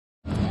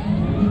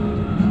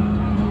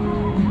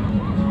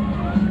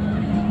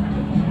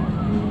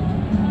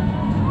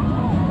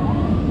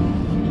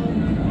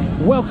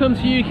welcome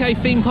to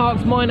UK Theme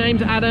Parks. My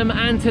name's Adam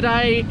and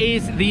today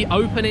is the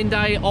opening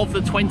day of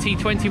the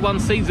 2021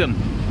 season.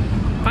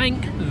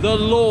 Thank the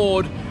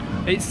Lord,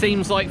 it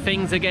seems like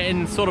things are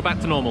getting sort of back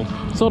to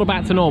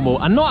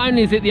normal. And not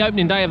only is it the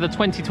opening day of the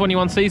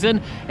 2021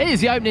 season, it is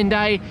the opening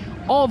day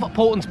of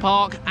Paultons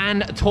Park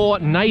and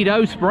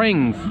Tornado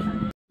Springs.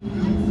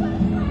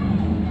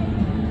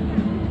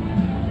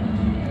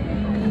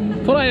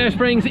 Tornado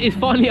Springs is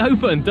finally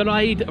open,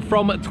 delayed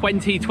from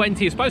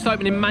 2020. It's supposed to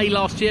open in May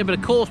last year, but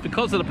of course,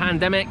 because of the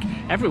pandemic,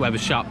 everywhere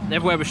was shut.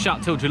 Everywhere was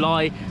shut till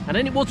July, and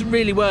then it wasn't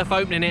really worth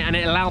opening it, and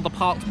it allowed the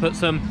park to put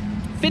some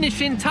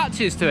finishing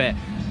touches to it.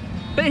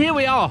 But here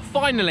we are,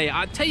 finally.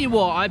 I tell you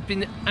what, I've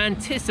been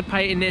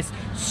anticipating this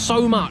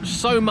so much.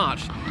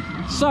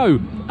 So,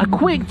 a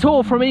quick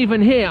tour from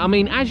even here. I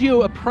mean, as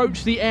you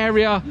approach the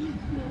area,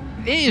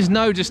 it is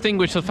no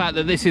distinguish the fact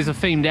that this is a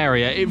themed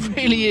area. It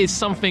really is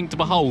something to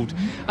behold.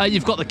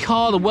 You've got the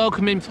car, the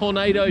welcoming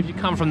tornado if you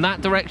come from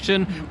that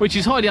direction, which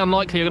is highly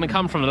unlikely you're going to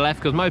come from the left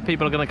because most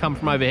people are going to come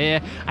from over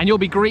here, and you'll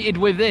be greeted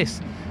with this.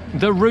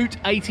 The Route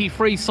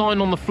 83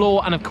 sign on the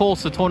floor, and of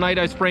course the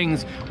Tornado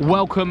Springs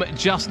welcome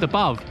just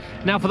above.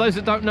 Now, for those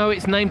that don't know,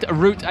 it's named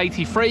Route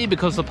 83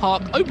 because the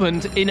park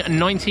opened in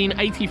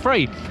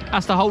 1983.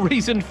 That's the whole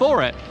reason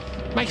for it.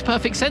 Makes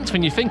perfect sense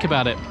when you think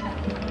about it.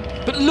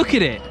 But look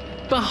at it.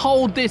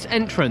 Behold this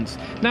entrance.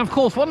 Now, of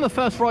course, one of the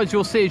first rides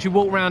you'll see as you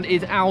walk around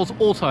is Owl's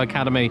Auto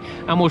Academy,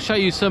 and we'll show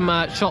you some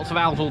shots of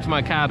Owl's Auto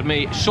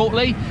Academy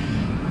shortly.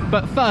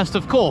 But first,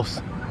 of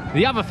course,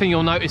 the other thing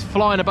you'll notice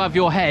flying above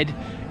your head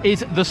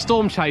is the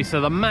Storm Chaser,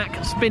 the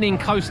Mack spinning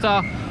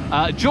coaster.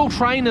 Dual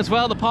train as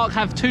well. The park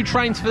have two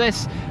trains for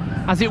this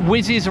as it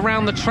whizzes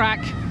around the track.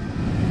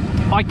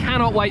 I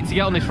cannot wait to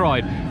get on this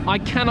ride.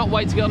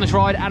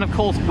 And of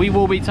course, we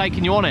will be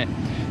taking you on it.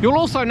 You'll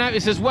also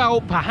notice as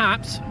well,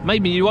 perhaps,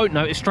 maybe you won't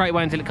notice straight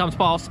away until it comes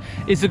past,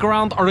 is the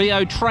Grand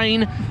Rio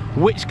train,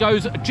 which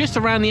goes just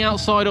around the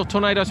outside of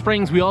Tornado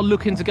Springs. We are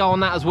looking to go on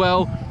that as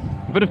well.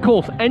 But of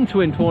course,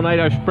 entering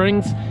Tornado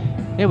Springs,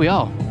 here we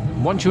are.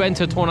 Once you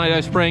enter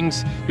Tornado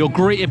Springs, you're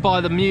greeted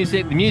by the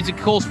music. The music,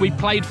 of course, we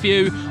played for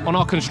you on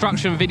our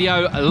construction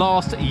video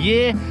last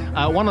year.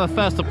 One of the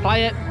first to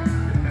play it.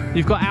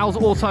 You've got Owl's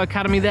Auto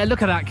Academy there.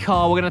 Look at that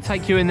car. We're going to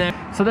take you in there.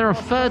 So there are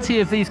 30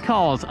 of these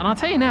cars. And I'll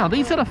tell you now,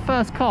 these are the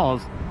first cars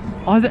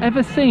I've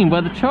ever seen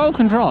where the child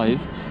can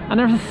drive and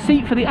there's a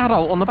seat for the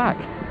adult on the back.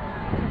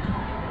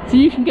 So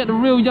you can get the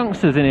real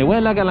youngsters in here. Where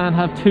Legoland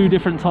have two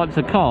different types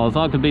of cars,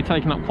 I could be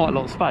taking up quite a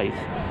lot of space.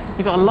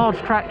 You've got a large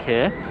track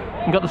here.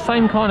 You've got the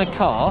same kind of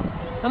car.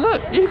 And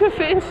look, you can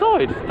fit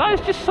inside. That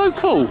is just so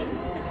cool.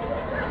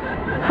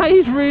 That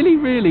is really,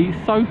 really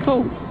so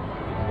cool.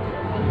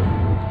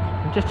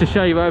 Just to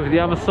show you over the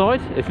other side,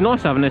 it's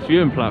nice having this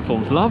viewing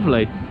platform, it's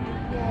lovely.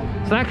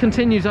 So that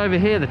continues over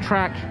here, the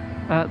track.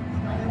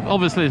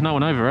 Obviously there's no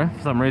one over here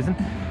for some reason,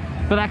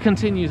 but that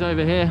continues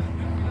over here.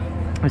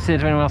 Let's see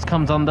if anyone else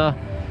comes under.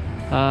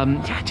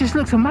 Yeah, it just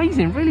looks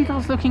amazing, it really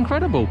does look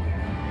incredible.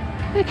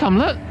 Here come,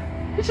 look,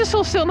 it's just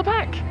all sit on the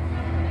back.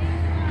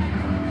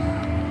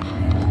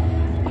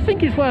 I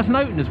think it's worth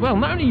noting as well,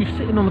 not only are you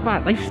sitting on the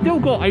back, they've still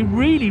got a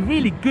really,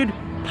 really good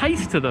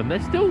pace to them.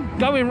 They're still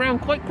going around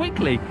quite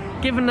quickly,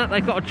 given that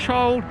they've got a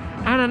child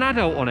and an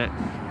adult on it.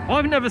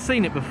 I've never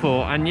seen it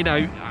before, and you know,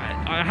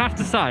 I have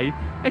to say,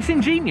 it's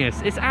ingenious.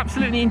 It's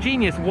absolutely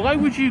ingenious. Why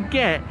would you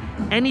get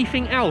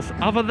anything else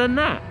other than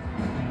that?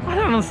 I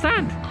don't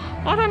understand.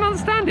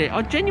 It.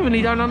 I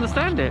genuinely don't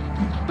understand it.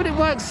 But it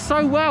works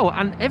so well,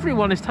 and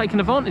everyone is taking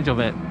advantage of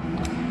it.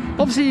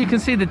 Obviously, you can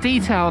see the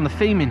detail and the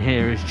theme in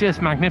here is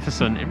just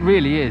magnificent. It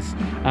really is.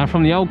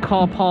 From the old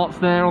car parts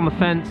there on the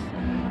fence,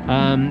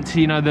 to,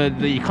 you know,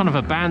 the kind of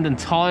abandoned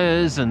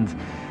tires, and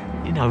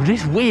you know,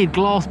 this weird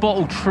glass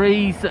bottle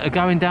trees that are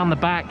going down the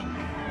back,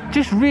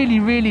 just really,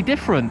 really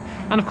different.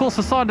 And of course,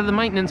 the side of the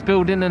maintenance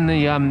building and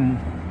the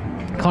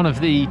kind of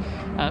the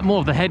more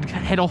of the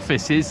head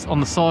offices on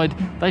the side,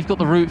 they've got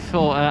the route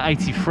for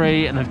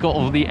 83, and they've got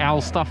all the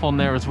Owl stuff on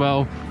there as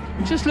well.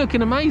 Just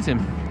looking amazing.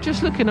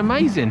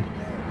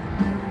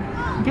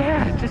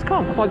 Yeah, just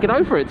can't quite get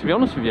over it, to be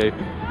honest with you.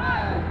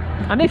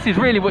 And this is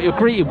really what you're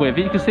greeted with.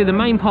 You can see the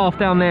main path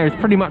down there is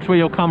pretty much where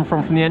you'll come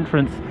from the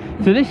entrance.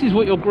 So this is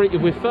what you're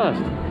greeted with first.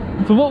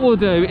 So what we'll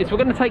do is we're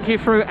going to take you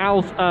through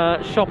Owl's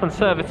shop and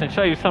service and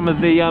show you some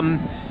of the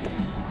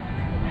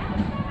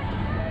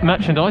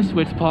merchandise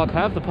which the park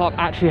have. The park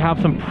actually have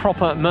some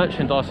proper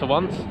merchandise for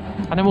once.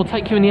 And then we'll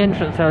take you in the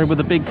entrance area with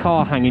the big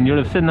car hanging. You'll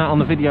have seen that on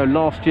the video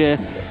last year.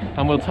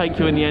 And we'll take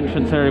you in the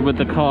entrance area with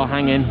the car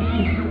hanging.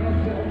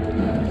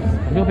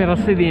 And you'll be able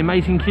to see the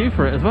amazing queue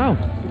for it as well.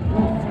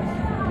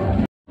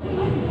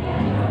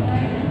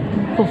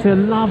 Obviously a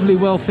lovely,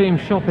 well-themed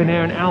shop in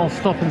here, an Owl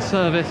stop and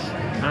service.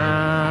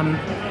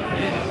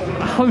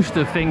 A host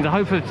of things, a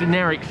host of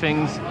generic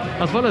things,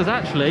 as well as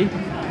actually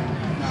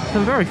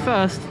some very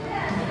first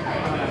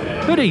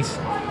hoodies.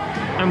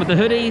 And with the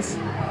hoodies,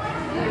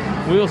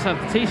 we also have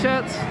the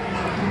t-shirts.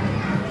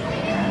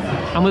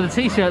 And with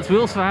the t-shirts, we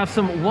also have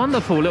some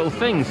wonderful little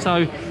things.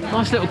 So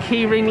nice little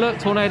key ring look,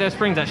 Tornado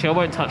Springs. Actually, I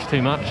won't touch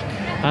too much.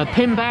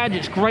 Pin badge,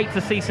 it's great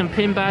to see some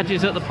pin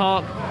badges at the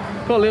park.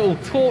 Got a little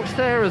torch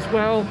there as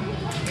well.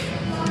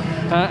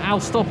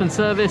 Our stop and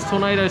service,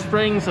 Tornado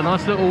Springs, a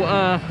nice little,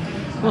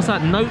 what's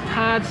that,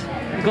 notepad.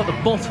 We've got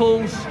the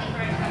bottles.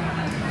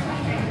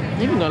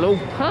 Even got a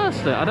little purse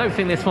there. I don't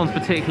think this one's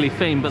particularly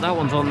themed, but that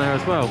one's on there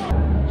as well.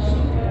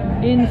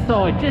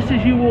 Inside, just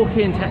as you walk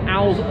into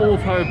Al's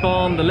Auto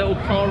Barn, the little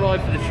car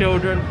ride for the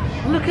children,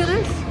 look at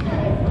this.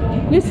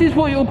 This is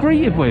what you're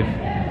greeted with.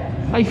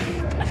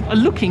 A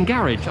looking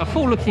garage, a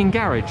full looking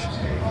garage.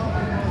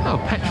 Oh,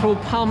 petrol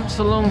pumps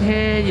along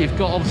here. You've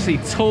got obviously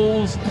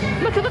tools.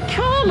 Look at the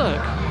car,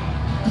 look.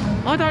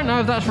 I don't know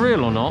if that's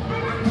real or not.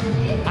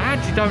 I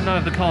actually don't know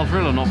if the car's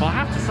real or not, but I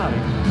have to say,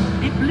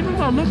 look at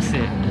how it looks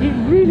it. It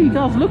really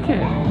does look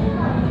it.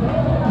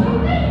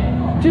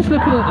 Just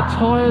looking at the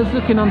tyres,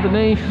 looking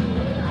underneath.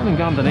 I didn't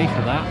go underneath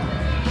of that.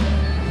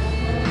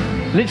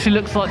 Literally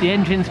looks like the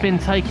engine's been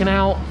taken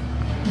out.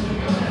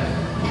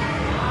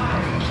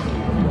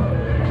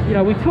 You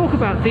know, we talk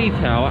about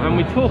detail and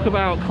we talk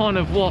about kind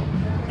of what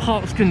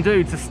parks can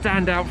do to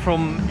stand out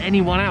from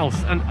anyone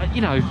else. And,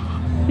 you know,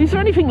 is there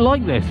anything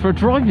like this for a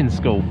driving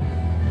school?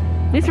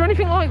 Is there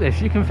anything like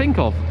this you can think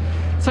of?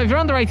 So if you're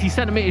under 80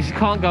 centimetres, you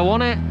can't go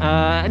on it.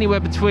 Anywhere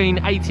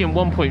between 80 and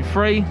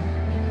 1.3.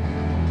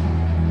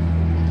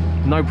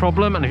 No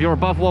problem. And if you're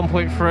above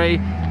 1.3,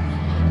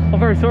 I'm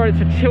very sorry, it's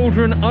for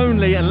children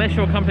only, unless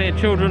you're accompanying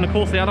children. Of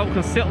course, the adult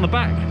can sit on the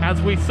back, as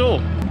we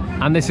saw.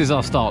 And this is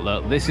our start,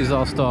 look. This is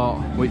our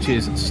start, which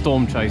is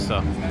Storm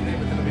Chaser.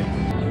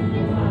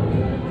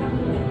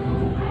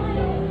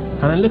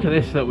 And then look at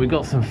this, look, we've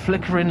got some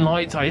flickering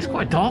lights. Oh, it's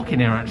quite dark in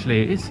here,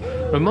 actually. It's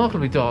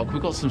remarkably dark.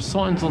 We've got some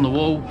signs on the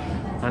wall,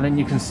 and then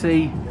you can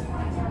see,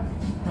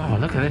 oh,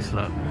 look at this,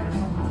 look.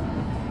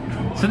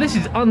 So this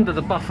is under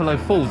the Buffalo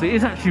Falls. It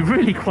is actually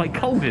really quite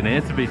cold in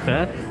here, to be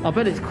fair. I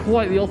bet it's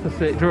quite the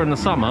opposite during the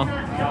summer.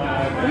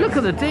 But look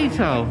at the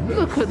detail.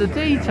 Look at the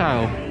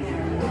detail.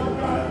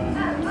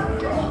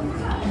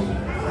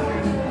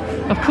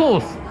 Of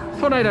course,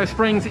 Tornado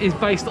Springs is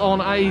based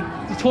on a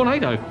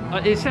tornado.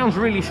 It sounds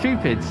really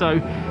stupid. So,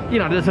 you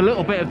know, there's a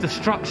little bit of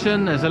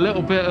destruction. There's a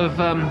little bit of,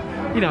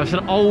 you know, it's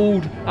an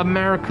old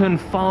American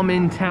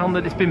farming town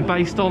that it's been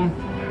based on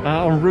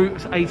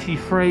Route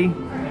 83.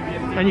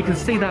 And you can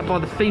see that by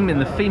the theming.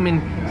 The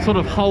theming sort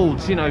of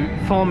holds, you know,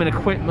 farming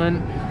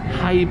equipment,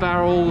 hay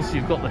barrels,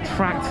 you've got the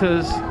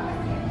tractors,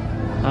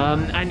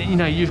 and, you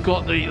know, you've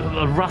got the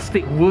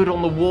rustic wood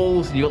on the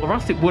walls, and you've got the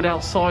rustic wood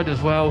outside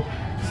as well.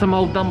 Some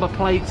old number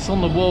plates on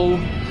the wall.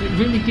 It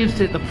really gives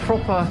it the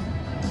proper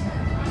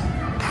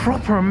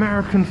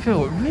American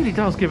feel. It really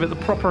does give it the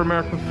proper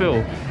American feel.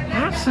 I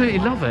absolutely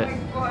love it.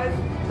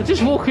 But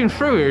just walking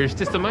through here is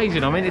just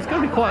amazing. I mean, it's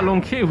going to be quite a long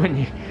queue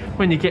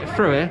when you get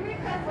through it.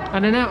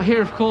 And then out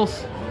here, of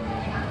course,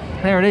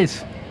 there it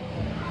is.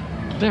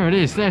 There it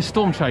is. There's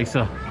Storm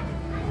Chaser.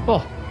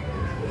 Oh.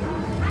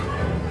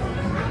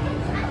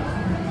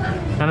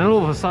 And then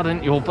all of a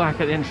sudden, you're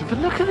back at the entrance. But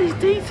look at these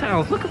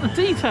details. Look at the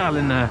detail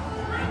in there.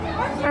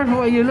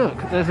 Everywhere you look,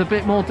 there's a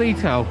bit more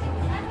detail.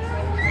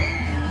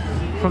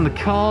 From the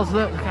cars,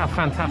 look how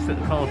fantastic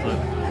the cars look.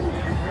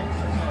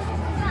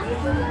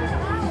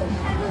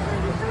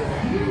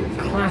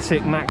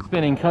 Classic Max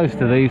spinning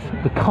coaster, these.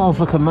 The cars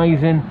look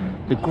amazing.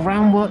 The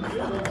groundwork,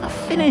 look at the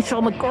finish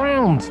on the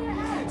ground. So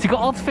you've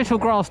got artificial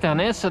grass down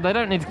here, so they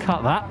don't need to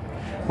cut that,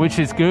 which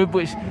is good,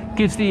 which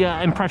gives the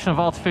impression of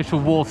artificial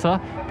water.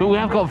 But we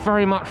have got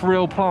very much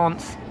real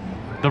plants.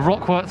 The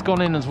rockwork's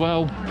gone in as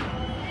well.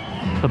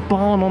 The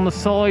barn on the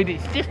side,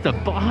 it's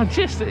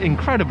just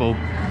incredible,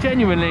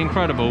 genuinely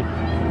incredible.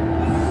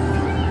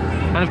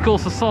 And of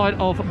course the side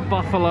of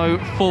Buffalo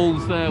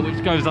Falls there,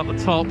 which goes up the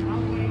top.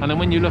 And then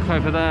when you look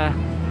over there,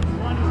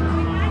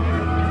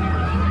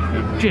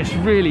 just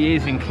really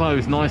is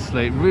enclosed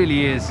nicely. It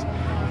really is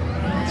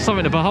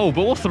something to behold.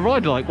 But what's the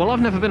ride like? Well,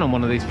 I've never been on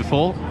one of these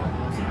before,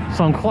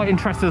 so I'm quite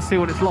interested to see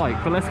what it's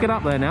like. But let's get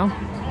up there now.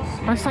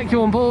 Let's take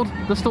you on board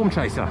the Storm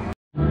Chaser.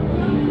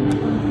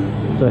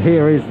 So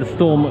here is the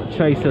Storm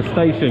Chaser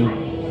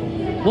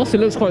station. Whilst it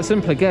looks quite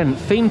simple, again,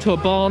 themed to a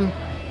barn,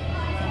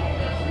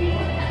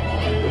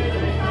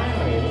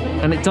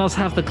 and it does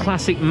have the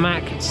classic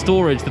Mack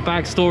storage, the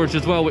bag storage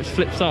as well, which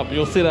flips up.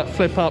 You'll see that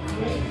flip up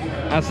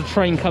as the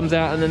train comes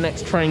out and the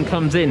next train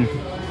comes in.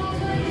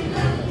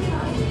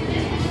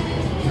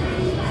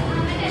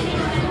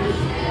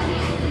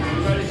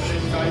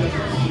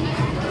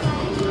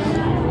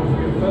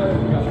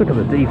 Look at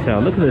the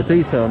detail, look at the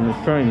detail on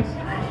these trains.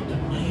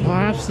 Oh,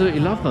 I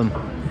absolutely love them.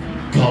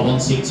 Car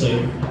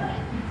 1C2.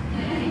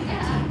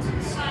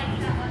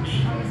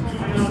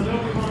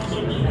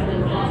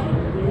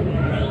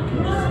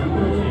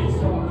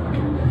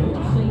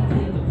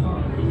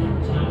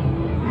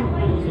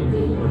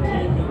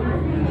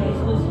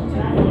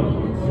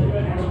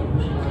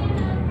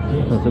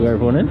 Let's get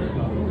everyone in.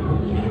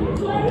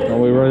 Are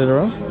we ready to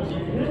roll?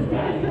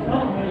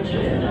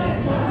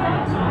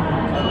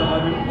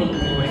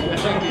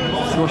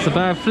 So what's the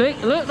bag flick?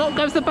 Look, not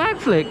goes the bag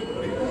flick.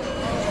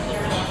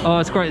 Oh,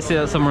 it's great to see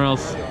that somewhere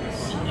else.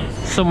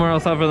 Somewhere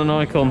else other than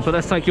Icon. But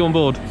let's take you on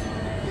board.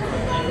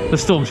 the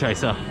Storm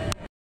Chaser.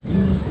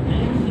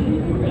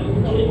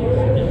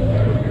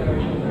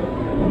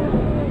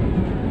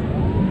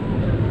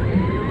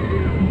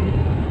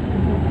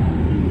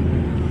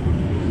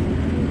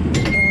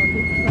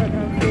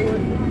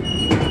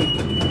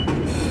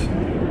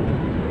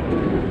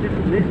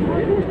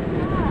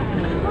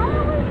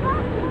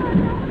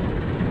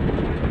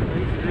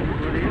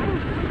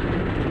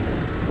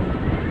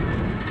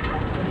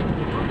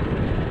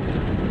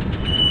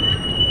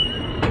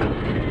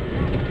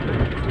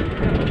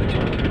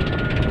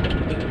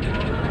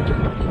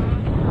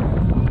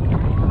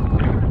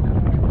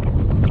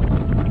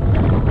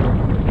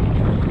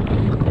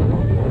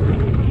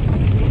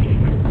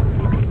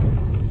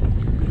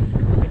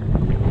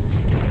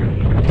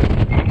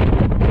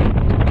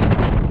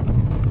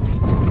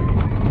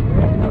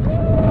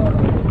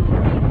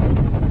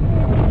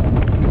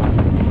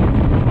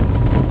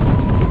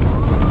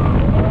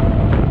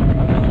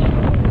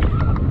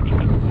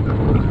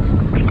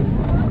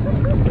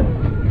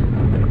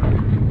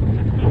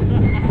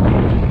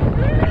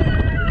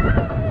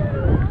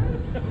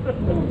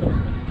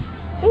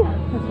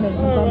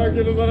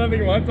 I don't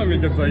think mine's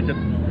something we can take it.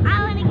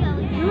 I want to go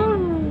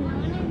again.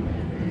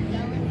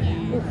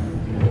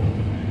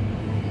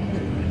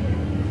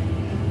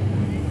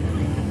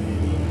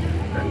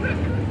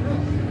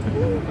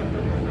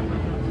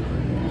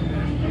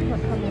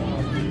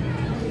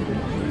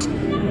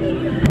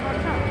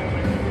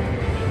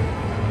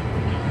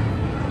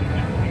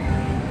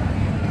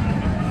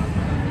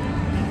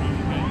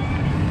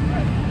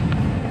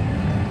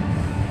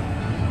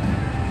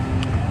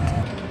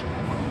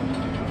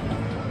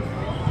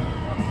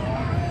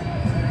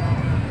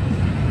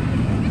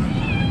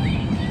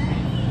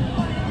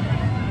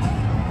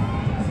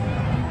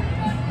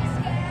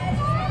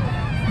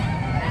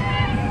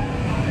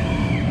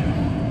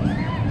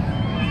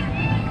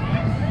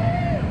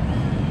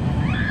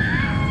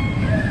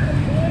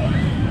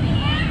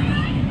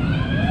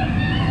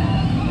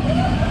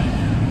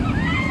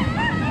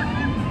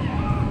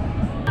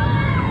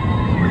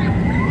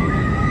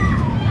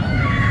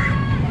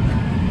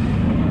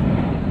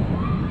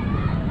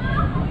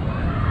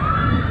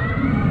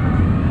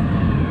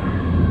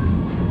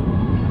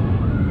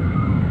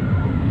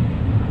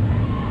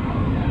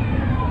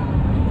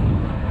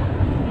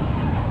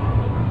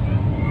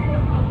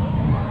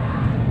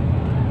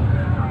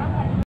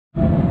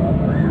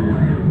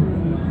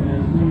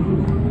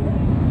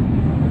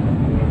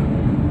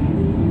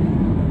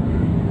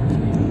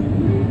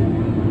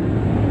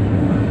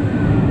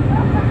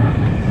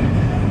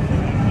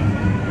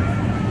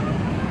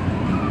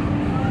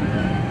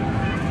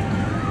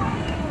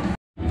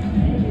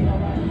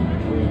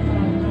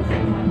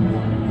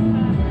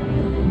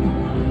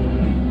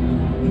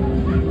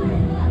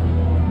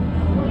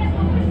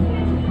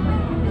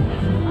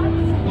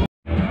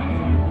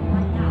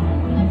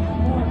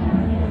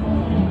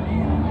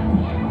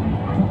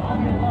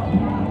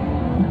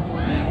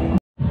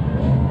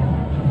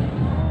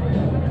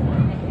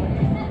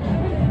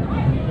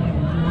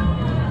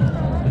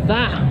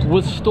 That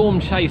was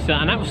Storm Chaser,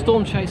 and that was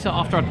Storm Chaser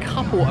after a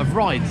couple of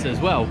rides as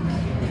well.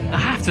 I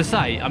have to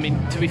say, I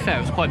mean, to be fair,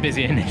 it was quite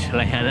busy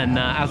initially, and then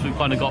as we've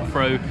kind of got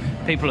through,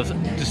 people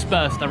have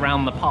dispersed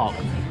around the park.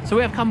 So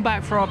we have come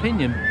back for our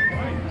opinion.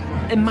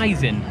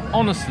 Amazing,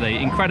 honestly,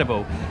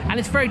 incredible. And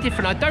it's very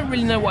different. I don't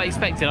really know what I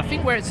expected. I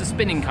think where it's a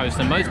spinning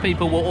coaster, most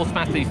people will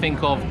automatically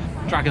think of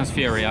Dragon's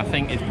Fury. I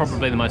think it's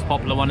probably the most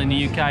popular one in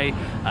the UK,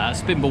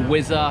 Spinball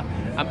Whizzer,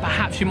 and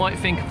perhaps you might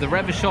think of the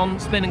Revachon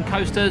spinning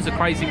coasters, a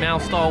Crazy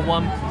Mouse style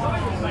one.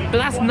 But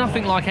that's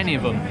nothing like any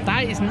of them.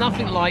 That is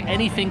nothing like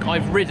anything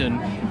I've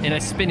ridden in a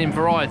spinning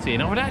variety.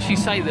 And I would actually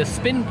say the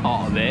spin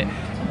part of it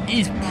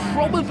is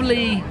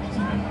probably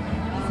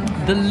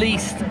the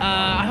least,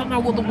 I don't know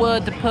what the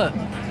word to put.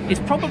 It's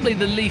probably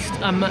the least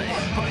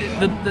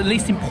the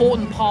least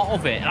important part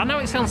of it. And I know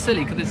it sounds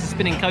silly because it's a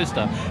spinning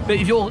coaster, but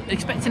if you're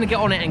expecting to get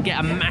on it and get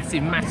a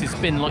massive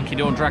spin like you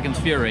do on Dragon's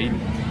Fury,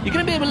 you're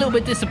going to be a little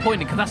bit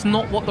disappointed because that's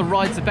not what the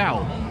ride's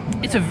about.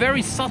 It's a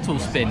very subtle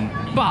spin,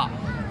 but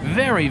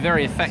very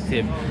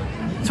effective.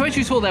 So as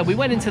you saw there, we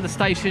went into the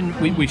station,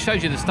 we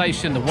showed you the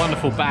station, the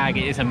wonderful bag.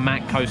 It is a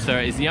Mack coaster.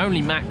 It is the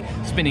only Mack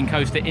spinning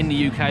coaster in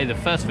the UK, the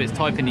first of its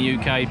type in the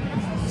UK.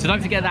 So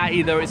don't forget that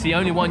either. It's the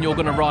only one you're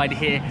going to ride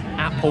here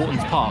at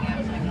Paultons Park.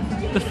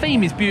 The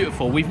theme is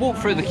beautiful. We've walked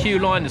through the queue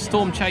line, the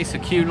Storm Chaser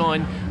queue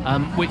line,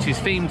 which is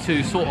themed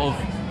to sort of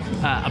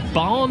a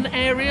barn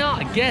area.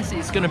 I guess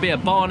it's going to be a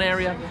barn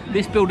area.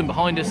 This building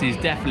behind us is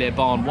definitely a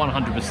barn,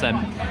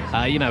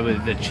 100%. You know,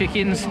 with the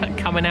chickens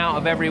coming out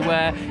of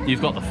everywhere.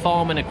 You've got the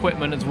farming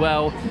equipment as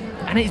well.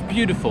 And it's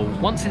beautiful.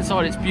 Once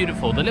inside, it's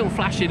beautiful. The little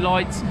flashy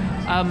lights.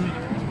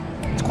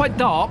 It's quite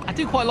dark. I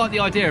do quite like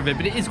the idea of it,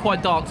 but it is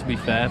quite dark to be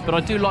fair. But I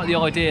do like the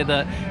idea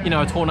that, you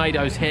know, a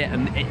tornado's hit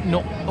and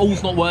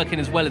all's not working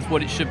as well as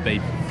what it should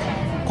be.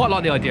 Quite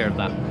like the idea of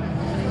that.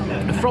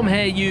 From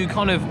here, you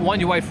kind of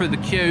wind your way through the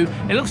queue.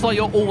 It looks like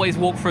you'll always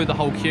walk through the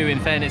whole queue, in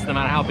fairness, no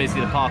matter how busy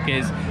the park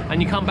is. And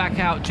you come back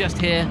out just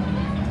here.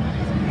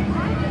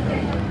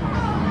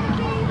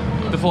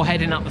 The before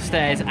heading up the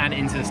stairs and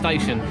into the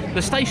station.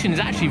 The station is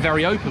actually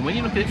very open. When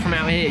you look at it from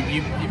out here,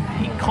 you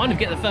kind of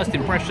get the first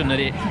impression that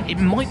it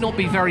might not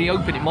be very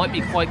open. It might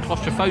be quite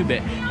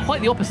claustrophobic.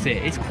 Quite the opposite.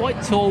 It's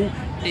quite tall.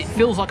 It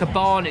feels like a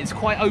barn. It's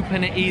quite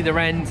open at either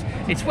end.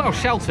 It's well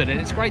sheltered, and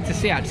it's great to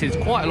see actually.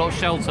 There's quite a lot of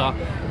shelter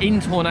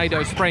in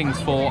Tornado Springs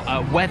for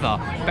weather.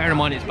 Bear in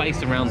mind it's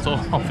based around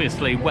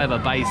obviously weather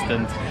based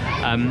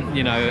and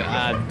you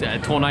know,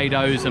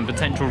 tornadoes and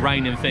potential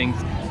rain and things.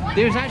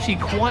 There's actually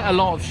quite a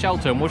lot of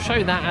shelter, and we'll show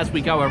you that as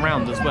we go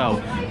around as well.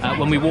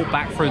 When we walk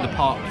back through the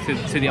park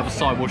to the other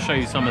side, we'll show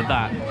you some of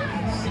that.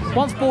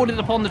 Once boarded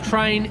upon the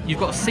train, you've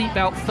got a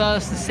seatbelt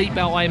first. The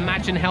seatbelt, I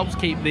imagine, helps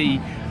keep the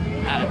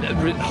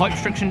height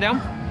restriction down.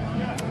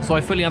 So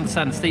I fully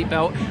understand the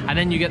seatbelt, and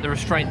then you get the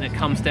restraint that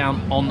comes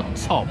down on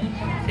top.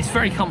 It's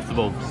very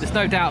comfortable. There's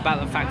no doubt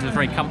about the fact it's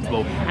very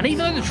comfortable. And even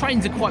though the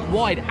trains are quite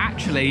wide,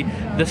 actually,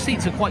 the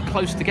seats are quite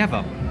close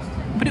together.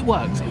 But it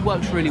works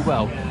really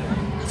well.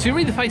 So you're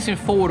either facing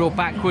forward or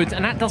backwards,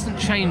 and that doesn't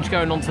change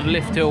going onto the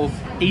lift hill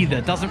either.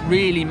 It doesn't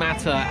really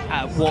matter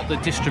what the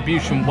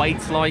distribution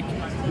weight's like.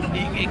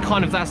 It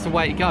kind of, that's the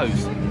way it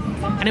goes.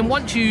 And then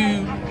once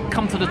you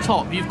come to the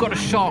top, you've got a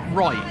sharp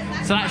right.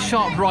 So that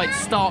sharp right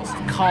starts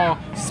the car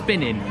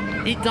spinning.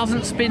 It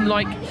doesn't spin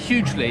like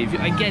hugely.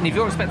 Again, if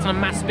you're expecting a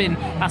mass spin,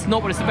 that's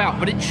not what it's about,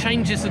 but it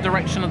changes the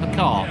direction of the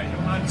car.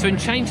 So in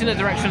changing the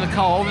direction of the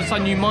car, all of a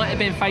sudden you might have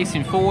been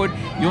facing forward,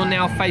 you're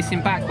now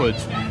facing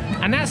backwards.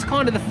 And that's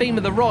kind of the theme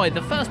of the ride.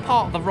 The first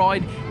part of the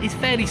ride is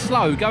fairly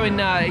slow, going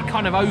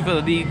kind of over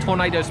the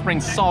Tornado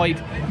Springs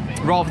side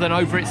rather than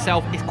over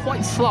itself. It's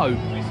quite slow,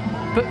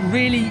 but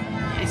really,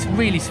 it's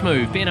really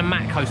smooth. Being a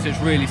mat coaster, it's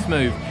really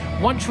smooth.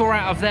 Once you're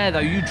out of there though,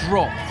 you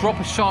drop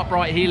a sharp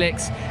right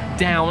helix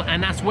down,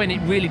 and that's when it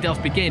really does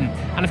begin.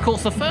 And of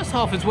course the first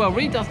half as well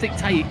really does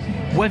dictate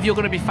whether you're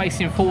going to be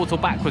facing forwards or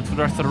backwards for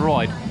the rest of the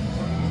ride.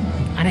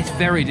 And it's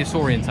very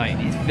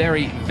disorientating. It's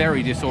very,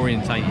 very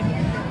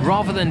disorientating.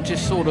 Rather than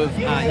just sort of,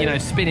 you know,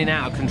 spinning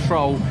out of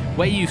control,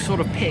 where you sort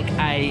of pick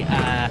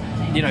a,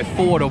 you know,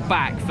 forward or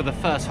back for the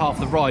first half of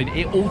the ride,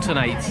 it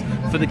alternates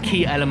for the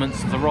key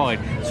elements of the ride.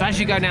 So as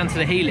you go down to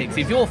the helix,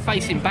 if you're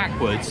facing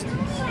backwards,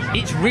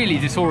 it's really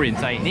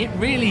disorientating. It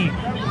really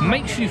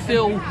makes you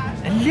feel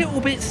a little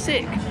bit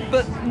sick,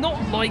 but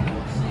not like,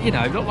 you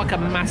know, not like a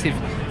massive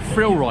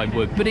thrill ride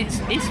would, but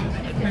it's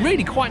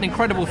really quite an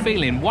incredible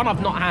feeling, one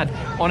I've not had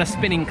on a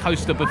spinning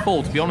coaster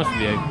before, to be honest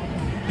with you.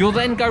 You'll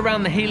then go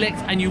around the helix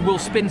and you will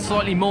spin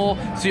slightly more,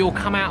 so you'll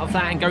come out of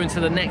that and go into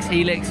the next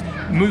helix,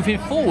 moving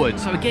forward.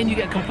 So again, you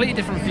get a completely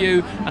different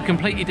view, a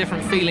completely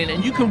different feeling,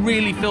 and you can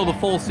really feel the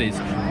forces,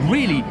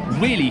 really,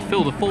 really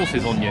feel the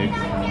forces on you.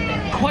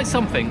 Quite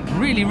something,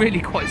 really, really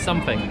quite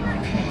something.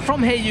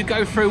 From here you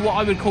go through what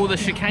I would call the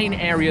chicane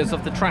areas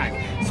of the track.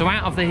 So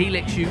out of the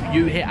helix you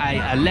hit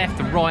a left,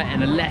 a right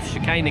and a left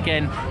chicane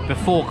again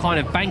before kind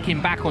of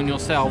banking back on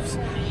yourselves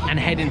and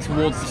heading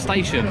towards the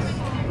station.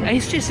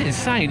 It's just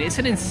insane. It's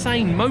an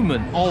insane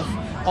moment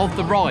of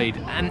the ride,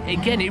 and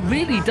again it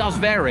really does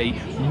vary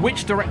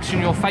which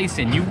direction you're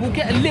facing. You will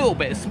get a little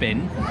bit of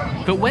spin,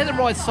 but where the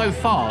ride's so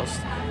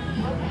fast,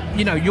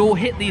 you know, you'll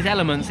hit these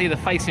elements either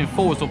facing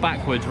forwards or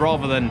backwards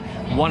rather than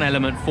one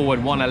element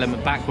forward, one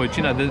element backwards.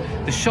 You know,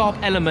 the sharp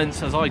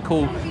elements, as I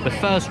call the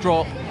first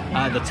drop,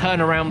 the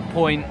turnaround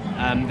point,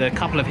 the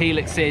couple of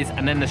helixes,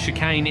 and then the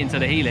chicane into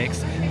the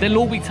helix, they'll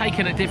all be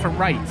taken at different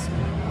rates.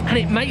 And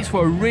it makes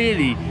for a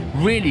really,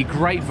 really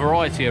great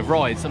variety of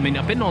rides. I mean,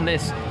 I've been on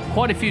this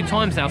quite a few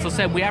times now. So I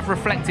said, we have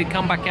reflected,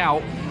 come back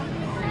out,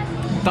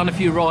 done a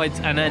few rides,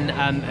 and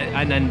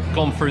then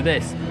gone through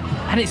this.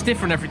 And it's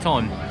different every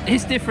time.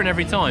 It's different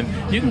every time.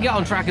 You can get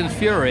on Dragon's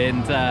Fury and,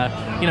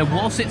 you know,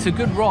 whilst it's a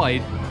good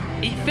ride,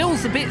 it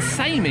feels a bit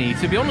samey,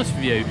 to be honest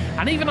with you.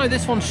 And even though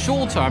this one's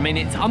shorter, I mean,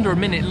 it's under a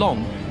minute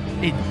long,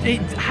 it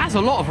has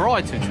a lot of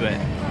variety to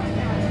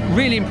it.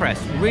 Really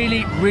impressed,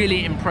 really,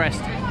 really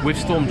impressed with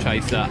Storm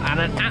Chaser, and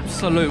an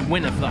absolute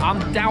winner for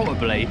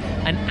undoubtedly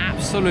an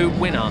absolute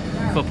winner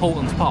for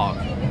Paultons Park.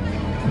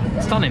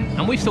 Stunning.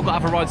 And we've still got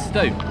other rides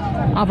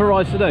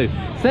to do.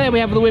 So there we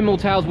have the windmill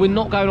towers. We're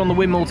not going on the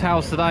windmill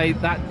towers today.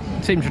 That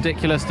seems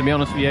ridiculous, to be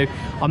honest with you.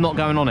 I'm not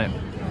going on it.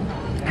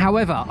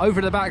 However, over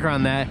in the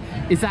background there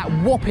is that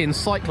whopping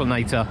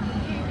Cyclonator,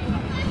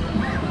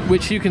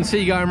 which you can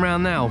see going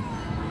around now.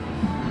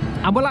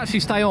 And we'll actually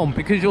stay on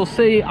because you'll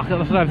see, I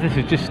don't know if this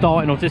is just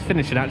starting or just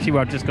finishing actually,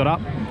 where I've just got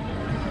up.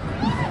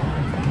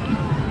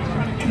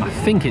 I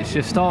think it's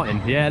just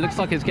starting. Yeah, it looks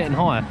like it's getting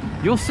higher.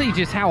 You'll see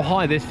just how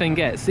high this thing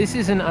gets. This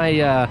isn't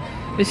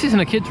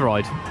a kid's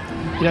ride.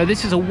 You know,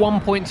 this is a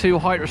 1.2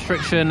 height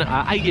restriction,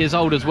 8 years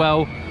old as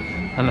well.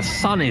 And the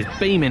sun is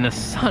beaming. The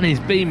sun is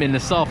beaming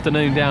this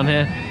afternoon down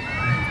here.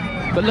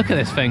 But look at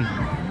this thing.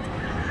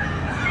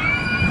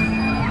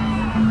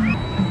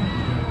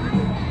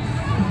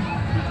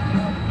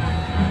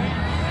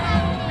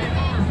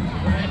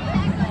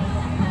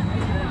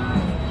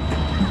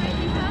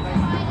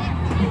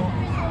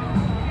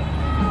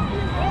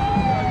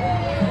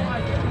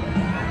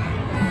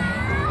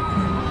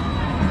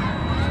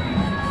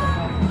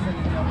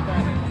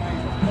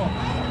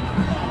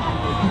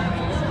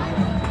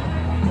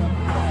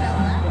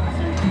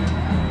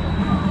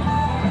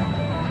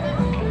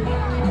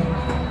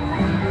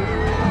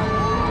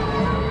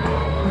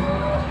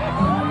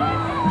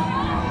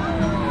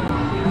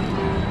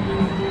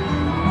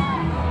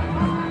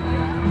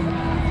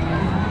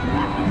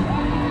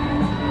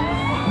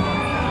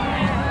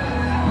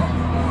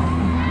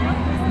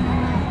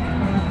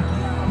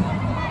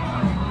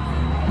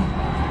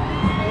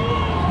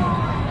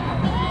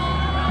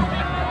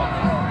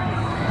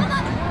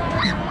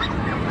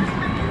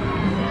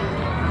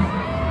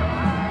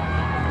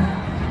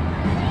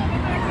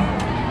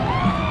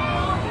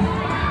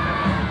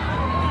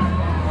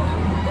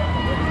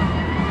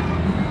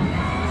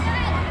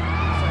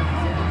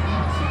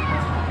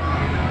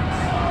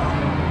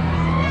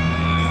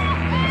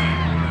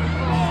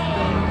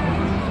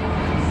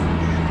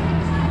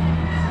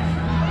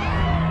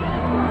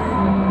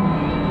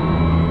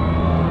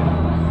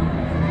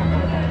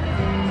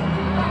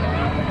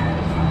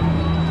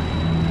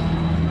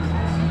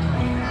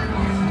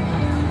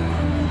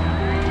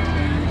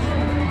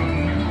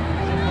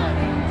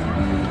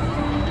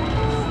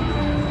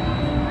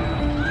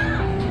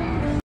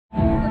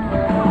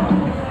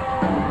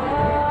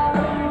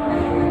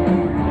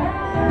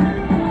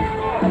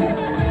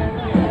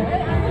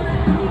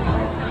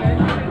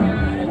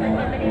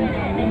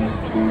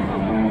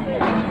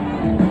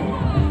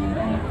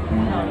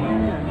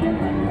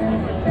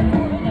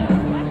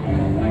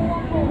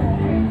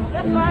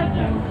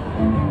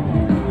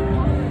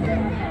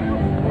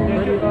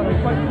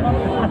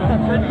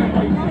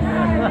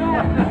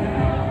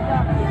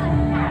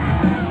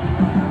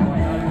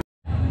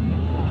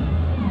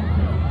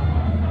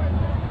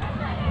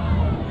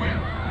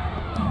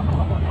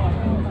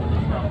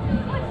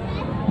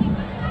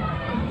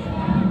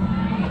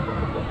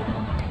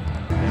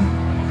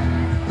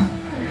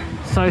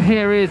 So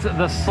here is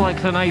the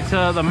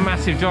Cyclonator, the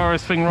massive gyro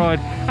swing ride.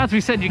 As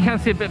we said, you can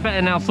see a bit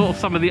better now, sort of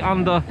some of the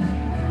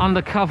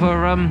undercover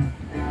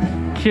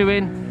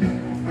queuing.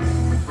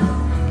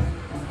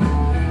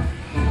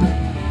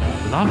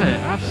 Love it,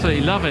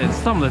 absolutely love it.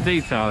 Some of the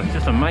detail is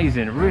just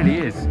amazing, it really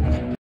is.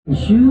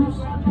 Shoes,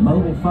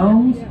 mobile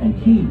phones, and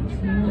keys.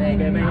 There you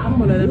go, mate.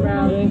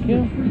 Thank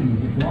you.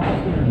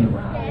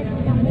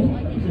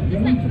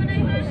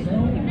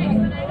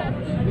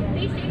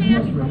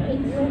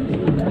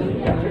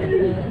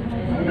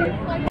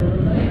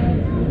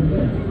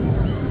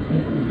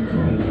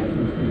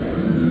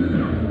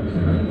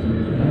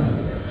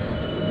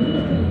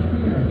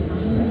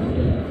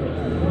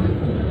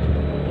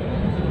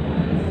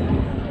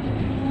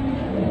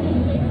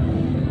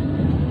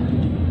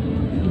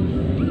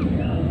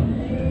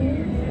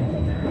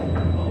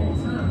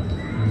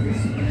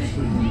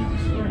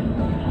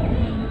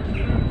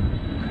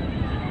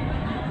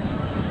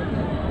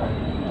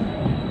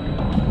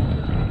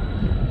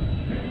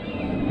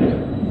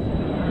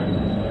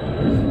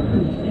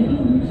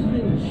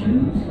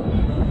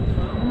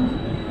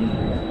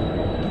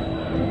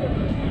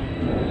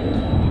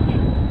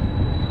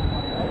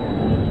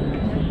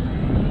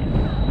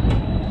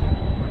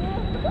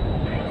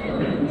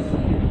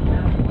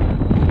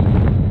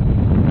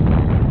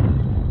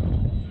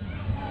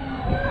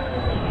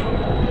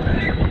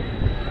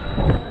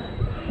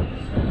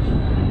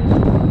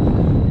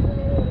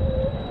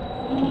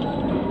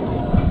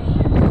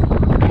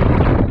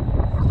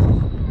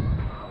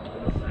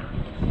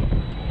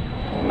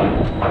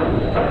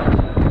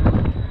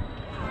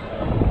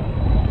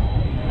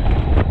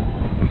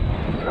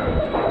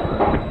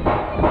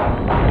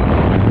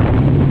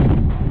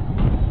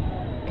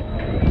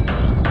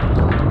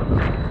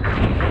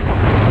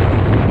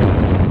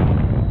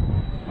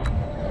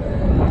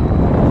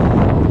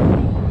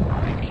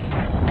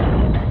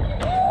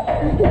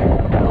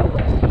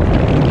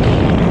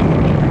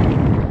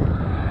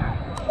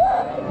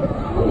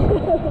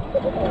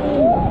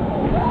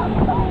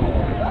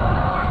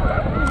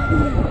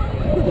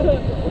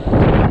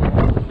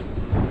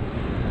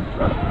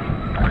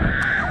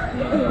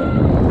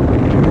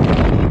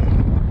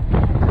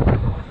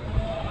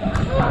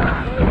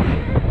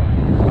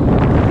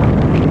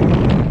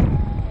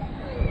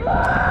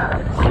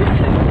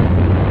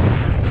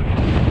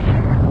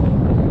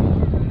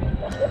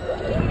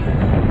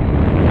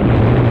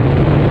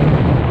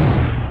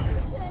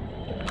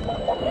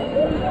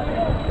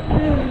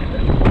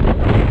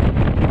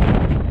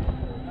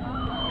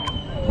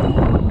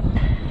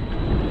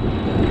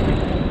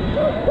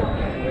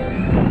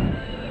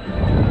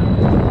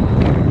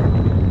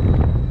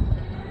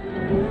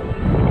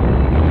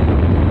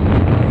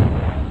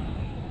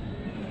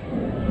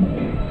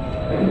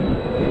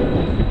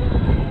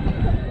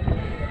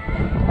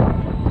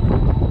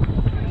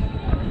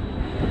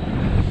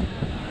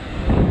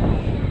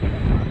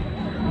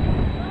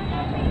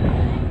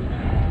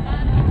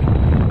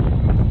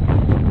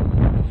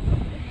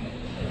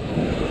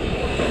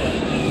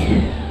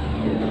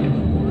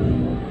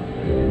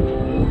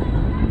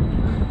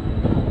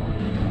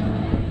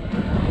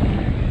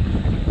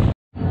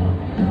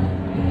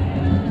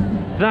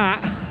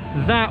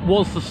 That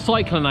was the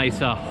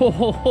Cyclonator. Ho,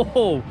 ho, ho,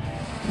 ho.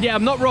 Yeah,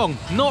 I'm not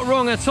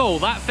wrong at all.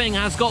 That thing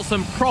has got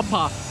some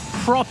proper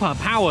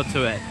power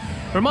to it.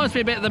 Reminds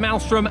me a bit of the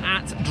Maelstrom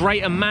at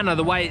Drayton Manor,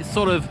 the way it's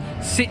sort of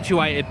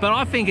situated, but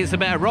I think it's a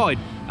better ride.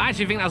 I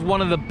actually think that's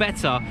one of the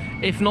better,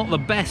 if not the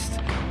best,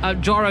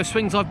 gyro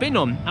swings I've been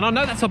on. And I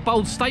know that's a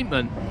bold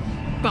statement,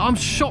 but I'm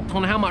shocked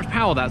on how much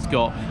power that's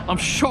got. I'm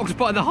shocked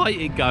by the height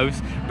it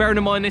goes. Bearing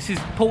in mind this is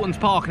Paultons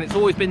Park and it's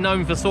always been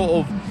known for sort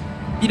of,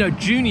 you know,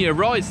 junior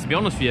rides, to be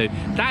honest with you.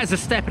 That is a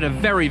step in a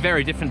very,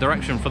 very different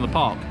direction from the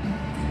park.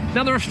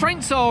 Now the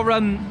restraints are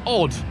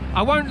odd.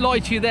 I won't lie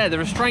to you there. The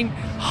restraint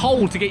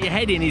hole to get your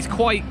head in is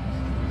quite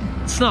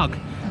snug.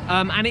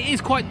 And it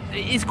is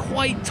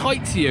quite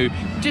tight to you.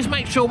 Just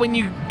make sure when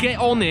you get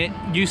on it,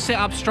 you sit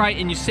up straight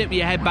and you sit with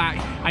your head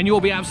back and you'll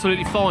be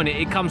absolutely fine.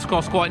 It comes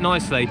across quite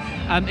nicely.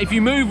 If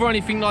you move or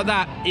anything like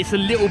that, it's a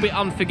little bit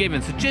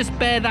unforgiving. So just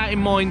bear that in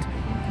mind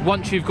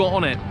once you've got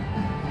on it.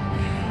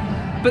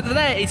 But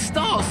there, it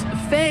starts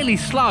fairly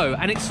slow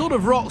and it sort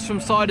of rocks from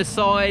side to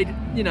side,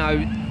 you know,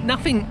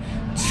 nothing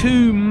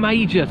too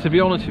major, to be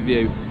honest with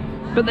you.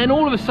 But then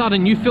all of a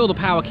sudden you feel the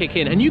power kick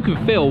in, and you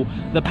can feel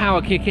the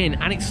power kick in,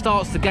 and it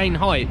starts to gain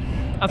height.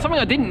 And something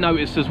I didn't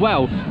notice as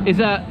well is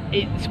that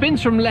it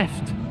spins from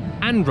left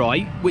and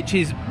right, which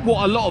is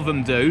what a lot of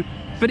them do,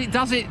 but it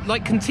does it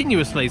like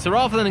continuously. So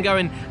rather than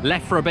going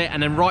left for a bit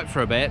and then right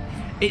for a bit,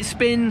 it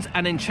spins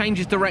and then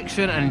changes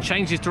direction and then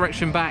changes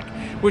direction back,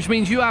 which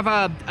means you have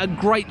a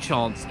great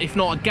chance, if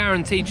not a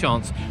guaranteed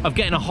chance, of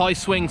getting a high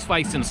swing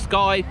facing the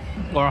sky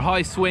or a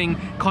high swing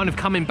kind of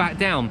coming back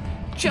down.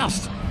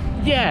 Just,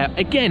 yeah,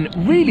 again,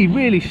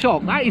 really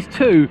shocked. That is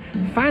two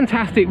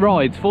fantastic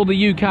rides for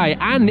the UK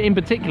and in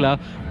particular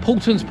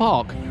Paultons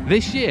Park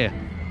this year.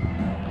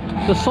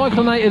 The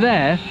Cyclonator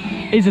there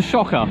is a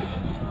shocker.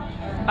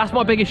 That's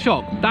my biggest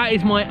shock. That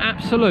is my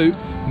absolute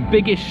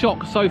biggest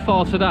shock so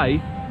far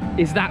today.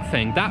 is that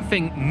thing. That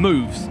thing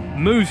moves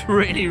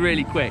really,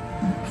 really quick.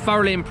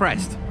 Thoroughly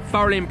impressed.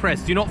 Thoroughly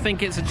impressed. Do you not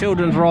think it's a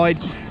children's ride?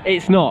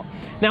 It's not.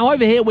 Now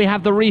over here we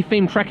have the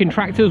rethemed trekking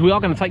tractors. We are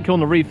going to take you on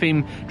the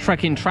rethemed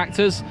trekking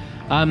tractors.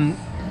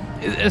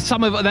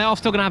 Some of they are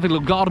still going to have little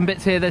garden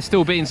bits here. They're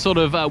still being sort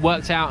of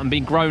worked out and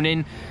being grown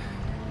in.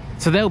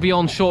 So they'll be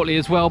on shortly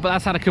as well, but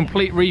that's had a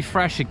complete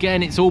refresh.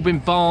 Again, it's all been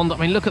barned. I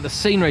mean, look at the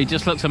scenery, it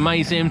just looks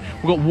amazing.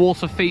 We've got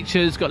water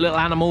features, got little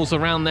animals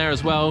around there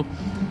as well.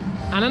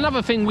 And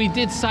another thing we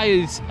did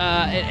say is,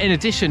 in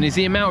addition, is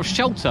the amount of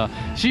shelter.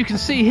 So you can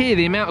see here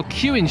the amount of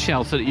queuing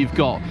shelter that you've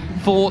got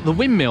for the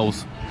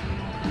windmills.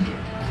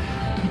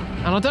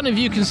 And I don't know if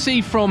you can see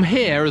from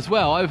here as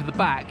well, over the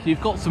back, you've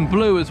got some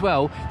blue as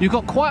well. You've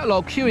got quite a lot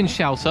of queuing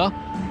shelter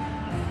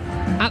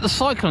at the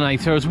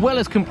Cyclonator, as well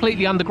as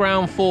completely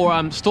underground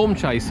for Storm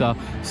Chaser.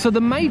 So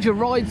the major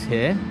rides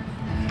here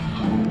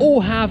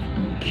all have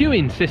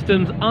queuing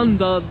systems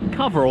under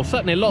cover, or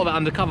certainly a lot of it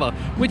undercover,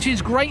 which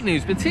is great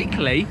news,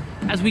 particularly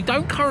as we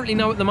don't currently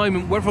know at the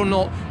moment whether or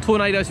not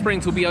Tornado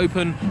Springs will be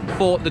open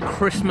for the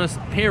Christmas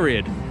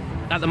period.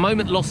 At the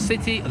moment, Lost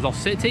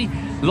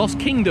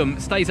Kingdom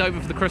stays open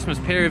for the Christmas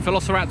period.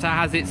 Velociraptor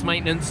has its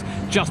maintenance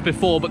just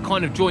before, but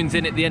kind of joins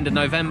in at the end of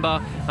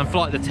November, and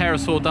Flight of the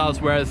Pterosaur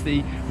does, whereas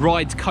the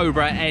rides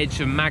Cobra,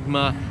 Edge and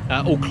Magma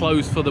all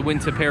close for the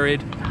winter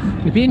period.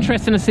 It'd be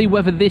interesting to see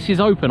whether this is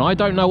open. I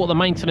don't know what the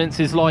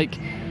maintenance is like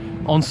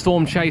on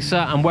Storm Chaser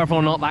and whether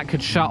or not that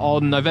could shut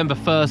on November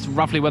 1st,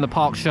 roughly when the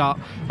park's shut,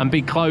 and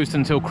be closed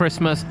until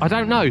Christmas. I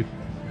don't know.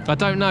 I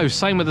don't know.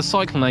 Same with the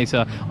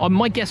Cyclonator.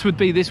 My guess would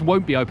be this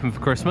won't be open for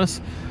Christmas.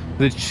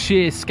 The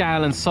sheer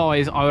scale and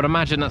size, I would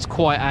imagine that's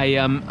quite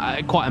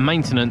a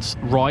maintenance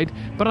ride,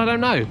 but I don't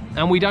know,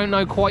 and we don't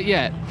know quite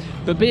yet.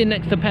 But being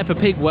next to Peppa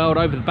Pig World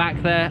over the back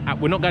there,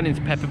 we're not going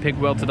into Peppa Pig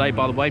World today,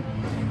 by the way.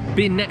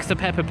 Being next to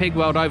Peppa Pig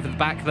World over the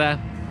back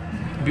there,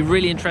 it'd be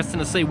really interesting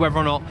to see whether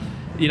or not,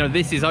 you know,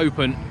 this is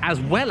open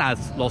as well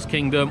as Lost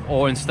Kingdom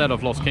or instead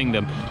of Lost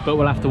Kingdom, but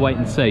we'll have to wait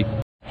and see.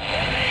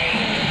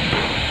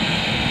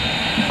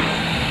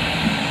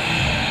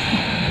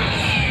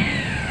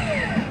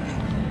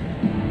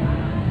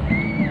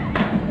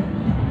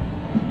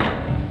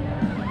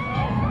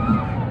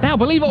 Now,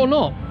 believe it or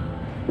not,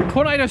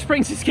 Tornado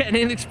Springs is getting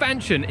an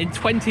expansion in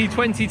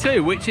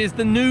 2022, which is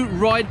the new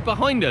ride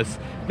behind us.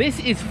 This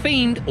is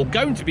themed, or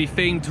going to be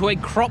themed, to a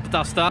crop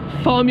duster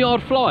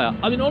farmyard flyer.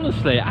 I mean,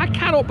 honestly, I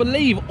cannot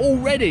believe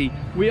already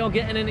we are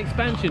getting an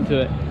expansion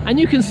to it. And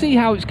you can see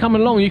how it's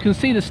coming along. You can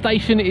see the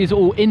station is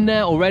all in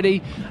there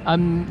already.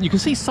 You can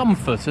see some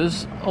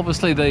footers,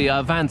 obviously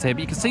the van's here,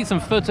 but you can see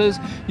some footers.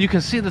 You can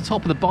see the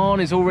top of the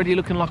barn is already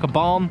looking like a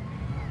barn.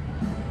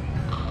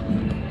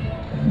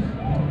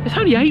 It's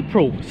only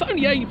April. It's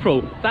only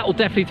April. That will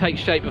definitely take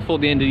shape before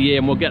the end of the year,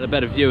 and we'll get a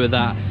better view of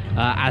that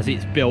as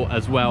it's built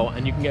as well.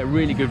 And you can get a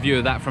really good view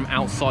of that from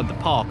outside the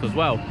park as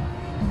well.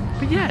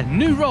 But yeah,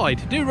 new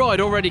ride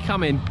already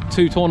coming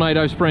to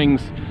Tornado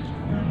Springs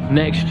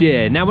next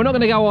year. Now, we're not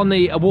going to go on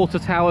the water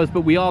towers,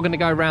 but we are going to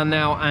go around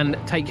now and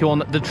take you on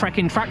the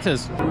trekking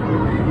tractors.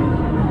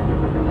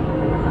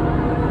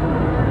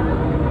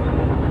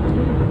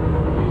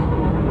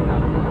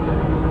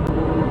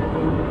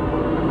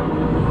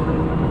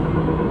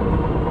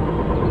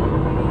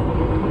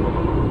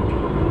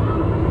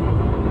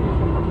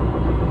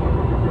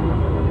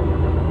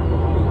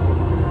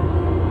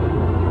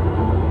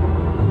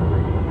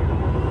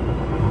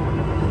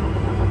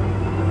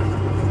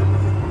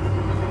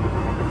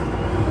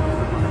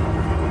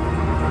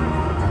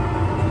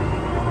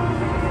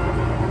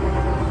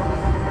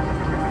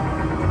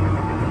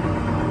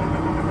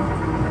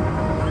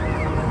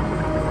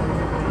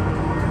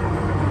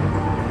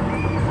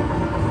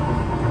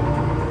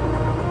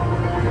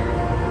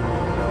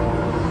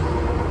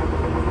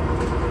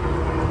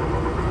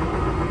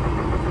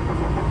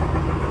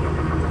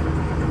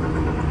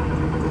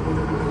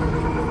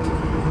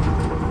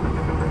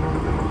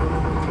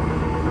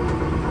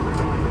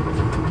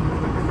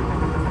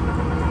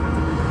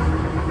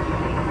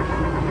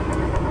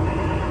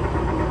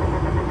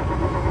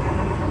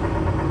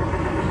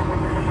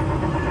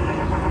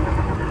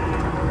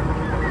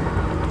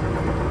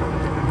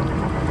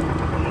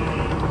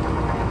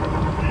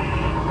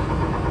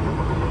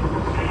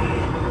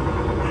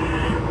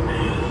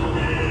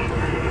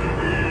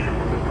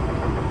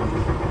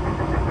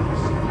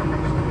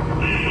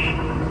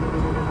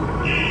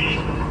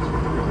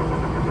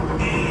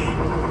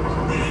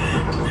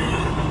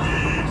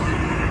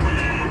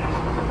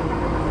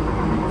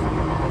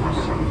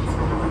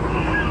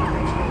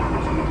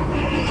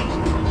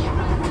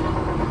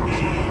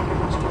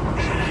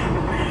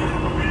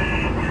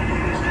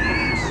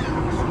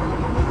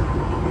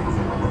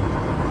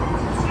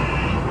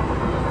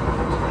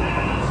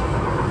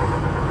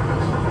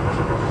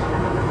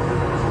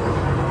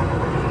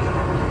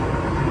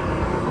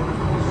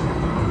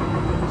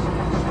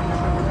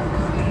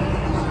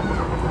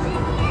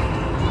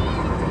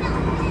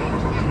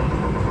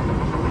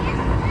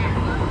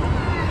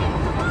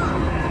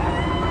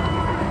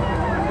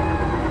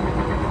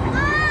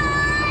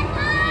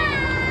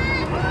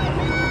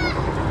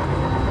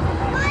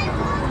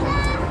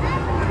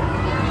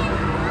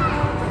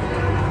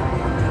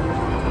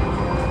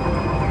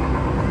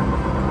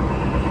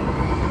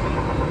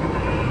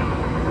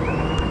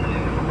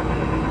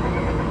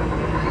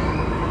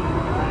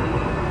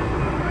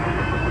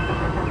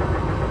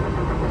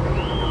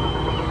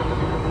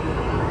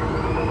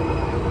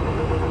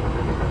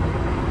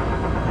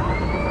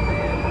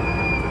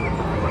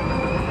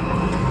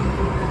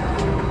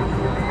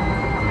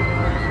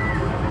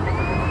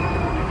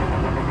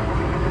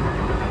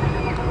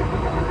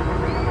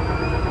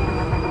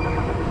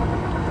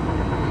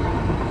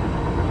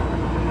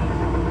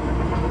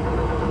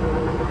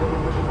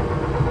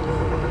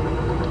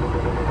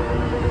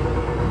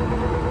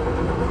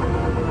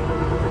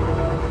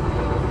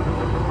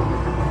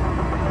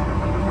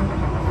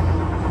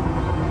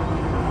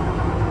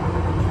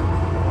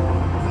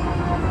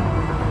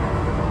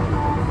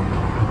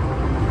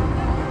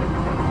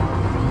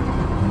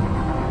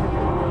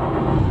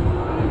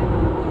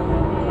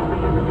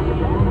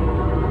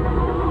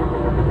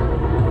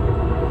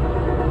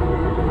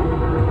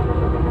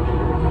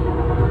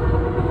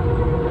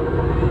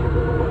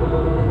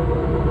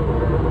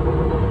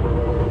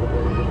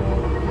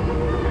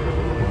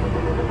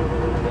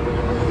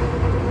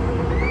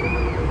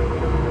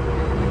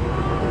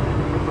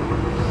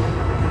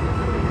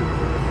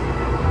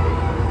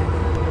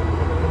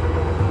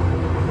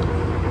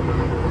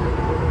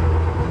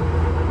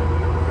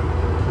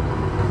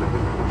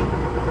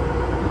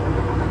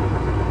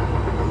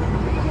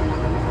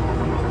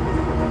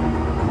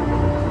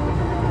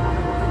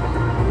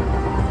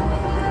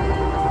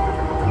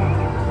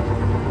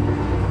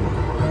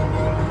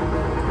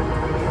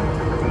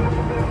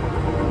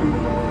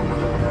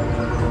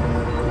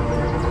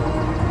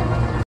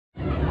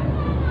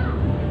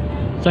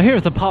 So here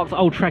is the park's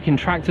old trekking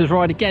tractors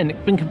ride. Again,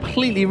 it's been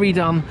completely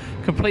redone,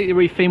 completely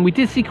rethemed. We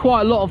did see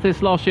quite a lot of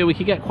this last year. We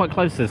could get quite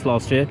close to this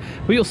last year.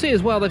 But you'll see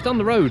as well, they've done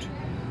the road.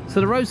 So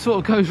the road sort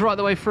of goes right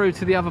the way through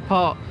to the other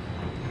part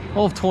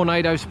of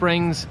Tornado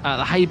Springs.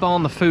 The hay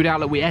barn, the food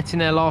outlet, we ate in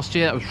there last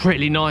year. It was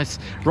really nice.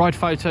 Ride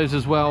photos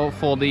as well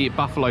for the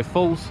Buffalo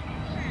Falls.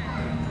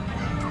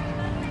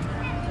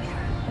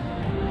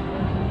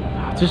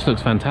 It just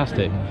looks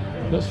fantastic.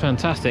 Looks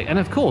fantastic. And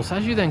of course,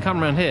 as you then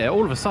come around here,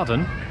 all of a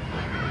sudden,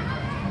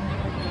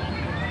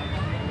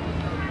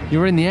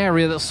 you're in the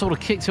area that sort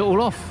of kicked it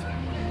all off.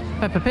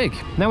 Peppa Pig.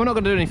 Now, we're not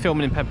going to do any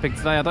filming in Peppa Pig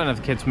today. I don't have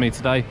the kids with me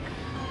today.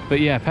 But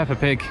yeah, Peppa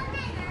Pig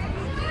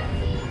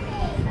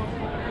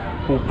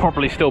will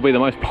probably still be the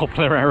most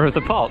popular area of the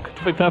park,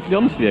 to be perfectly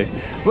honest with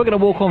you. We're going to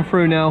walk on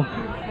through now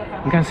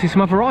and go and see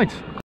some other rides.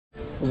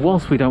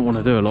 Whilst we don't want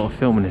to do a lot of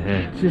filming in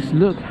here, just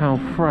look how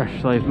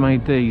fresh they've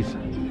made these.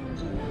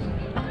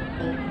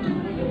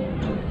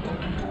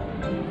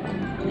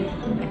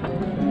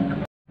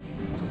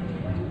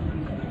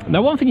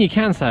 Now, one thing you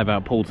can say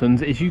about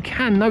Paultons is you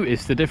can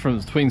notice the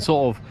difference between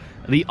sort of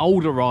the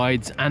older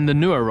rides and the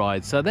newer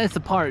rides. So there's the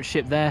pirate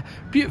ship there,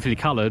 beautifully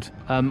coloured,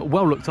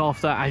 well looked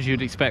after, as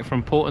you'd expect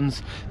from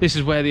Paultons. This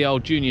is where the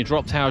old junior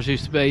drop towers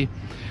used to be.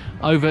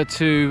 Over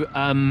to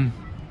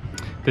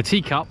the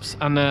teacups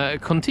and the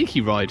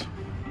Kontiki ride,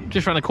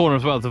 just around the corner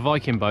as well as the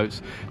Viking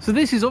boats. So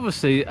this is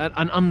obviously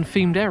an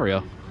unthemed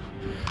area.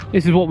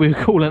 This is what we would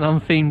call an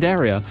unthemed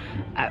area.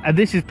 And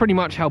this is pretty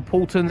much how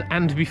Paultons,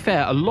 and to be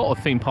fair, a lot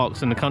of theme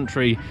parks in the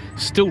country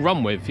still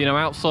run with. You know,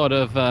 outside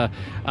of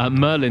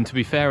Merlin, to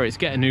be fair, it's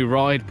get a new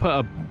ride,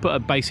 put a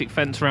basic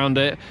fence around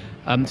it,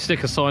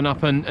 stick a sign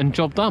up and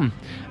job done.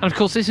 And of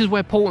course, this is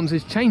where Paultons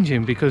is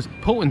changing, because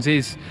Paultons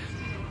is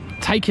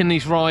taking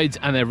these rides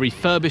and they're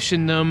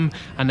refurbishing them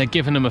and they're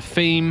giving them a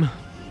theme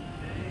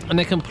and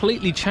they're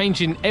completely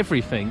changing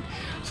everything.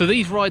 So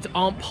these rides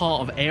aren't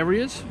part of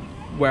areas.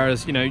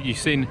 Whereas, you know, you've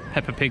seen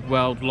Peppa Pig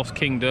World, Lost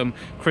Kingdom,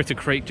 Critter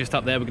Creek just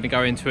up there, we're going to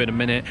go into it in a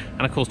minute,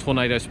 and of course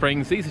Tornado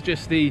Springs. These are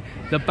just the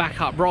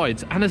backup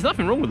rides, and there's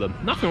nothing wrong with them,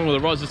 nothing wrong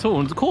with the rides at all.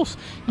 And of course,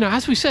 you know,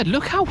 as we said,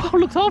 look how well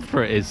looked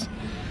after it is.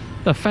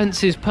 The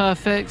fence is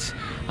perfect,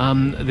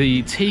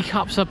 the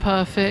teacups are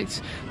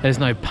perfect, there's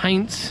no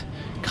paint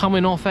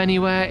coming off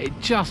anywhere. It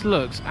just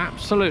looks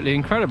absolutely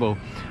incredible.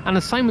 And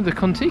the same with the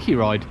Kontiki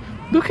ride.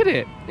 Look at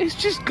it, it's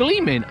just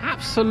gleaming,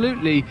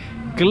 absolutely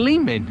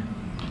gleaming.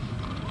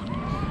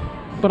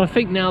 But I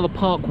think now the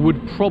park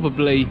would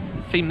probably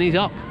theme these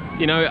up.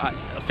 You know,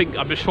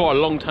 I'm sure a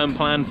long-term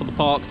plan for the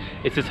park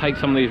is to take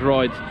some of these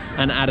rides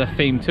and add a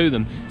theme to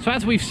them. So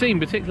as we've seen,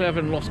 particularly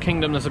over in Lost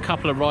Kingdom, there's a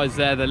couple of rides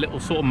there, the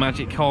little sort of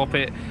magic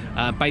carpet,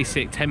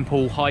 basic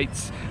temple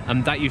heights,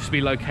 and that used to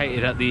be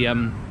located at the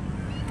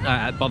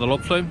by the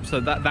log flume, so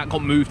that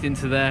got moved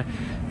into there.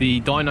 The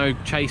Dino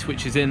Chase,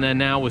 which is in there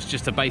now, was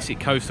just a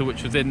basic coaster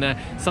which was in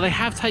there. So they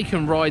have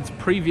taken rides,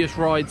 previous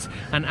rides,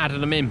 and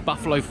added them in.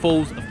 Buffalo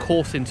Falls, of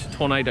course, into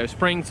Tornado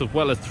Springs, as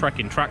well as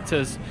trekking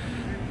tractors.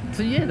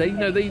 So yeah,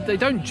 they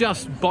don't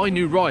just buy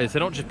new rides.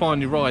 They're not just buying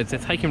new rides. They're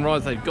taking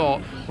rides they've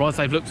got, rides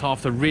they've looked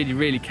after really,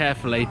 really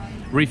carefully,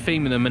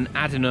 retheming them and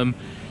adding them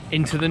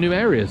into the new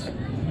areas,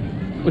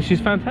 which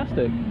is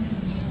fantastic.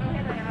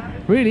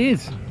 Really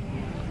is.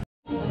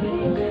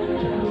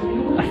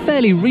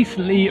 Fairly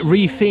recently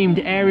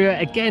rethemed area,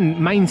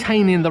 again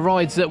maintaining the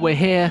rides that were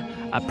here,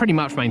 pretty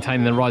much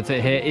maintaining the rides that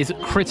are here, is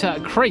Critter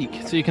Creek.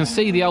 So you can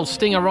see the old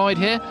Stinger ride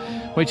here,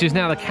 which is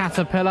now the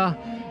Caterpillar,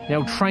 the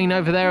old train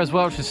over there as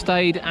well, which has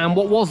stayed, and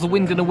what was the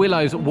Wind in the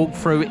Willows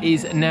walkthrough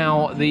is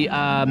now the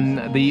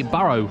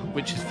Burrow,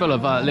 which is full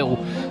of little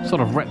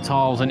sort of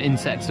reptiles and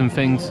insects and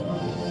things.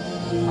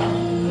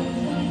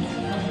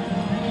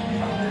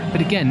 But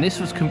again, this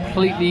was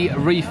completely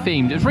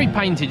rethemed. It was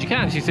repainted. You can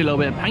actually see a little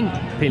bit of paint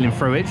peeling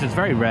through it, which is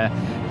very rare.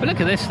 But look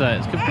at this though,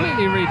 it's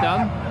completely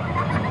redone.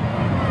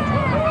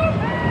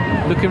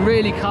 Looking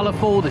really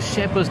colourful. The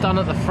shed was done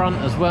at the front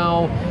as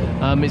well.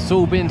 It's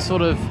all been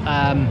sort of,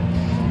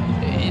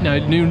 you know,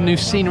 new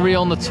scenery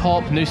on the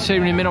top, new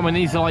scenery in the middle. I mean,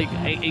 these are like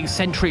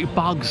eccentric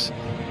bugs.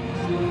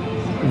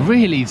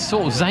 Really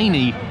sort of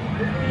zany.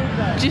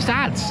 Just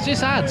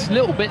adds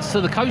little bits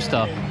to the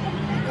coaster.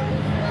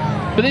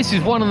 But this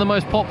is one of the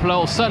most popular,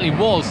 or certainly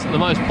was the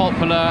most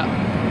popular,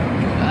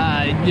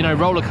 you know,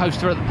 roller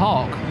coaster at the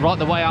park, right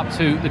the way up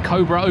to the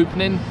Cobra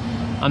opening.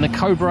 And the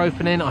Cobra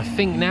opening, I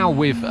think now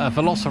with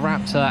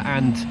Velociraptor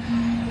and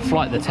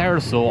Flight the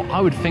Pterosaur,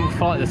 I would think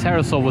Flight the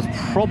Pterosaur was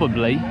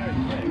probably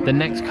the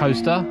next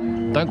coaster.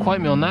 Don't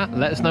quote me on that.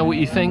 Let us know what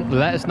you think.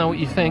 Let us know what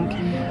you think.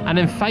 And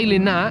then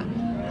failing that,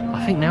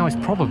 I think now it's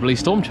probably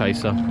Storm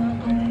Chaser.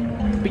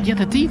 But yeah,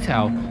 the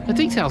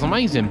detail's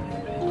amazing.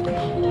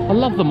 I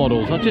love the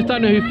models. I just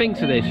don't know who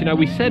thinks of this. You know,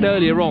 we said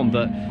earlier on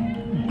that,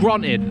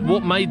 granted,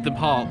 what made the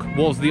park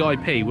was the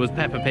IP, was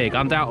Peppa Pig.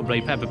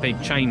 Undoubtedly, Peppa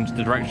Pig changed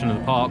the direction of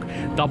the park,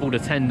 doubled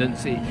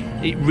attendance,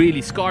 it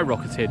really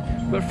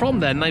skyrocketed. But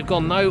from then, they've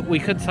gone, no, we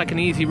could take an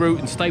easy route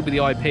and stay with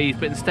the IPs,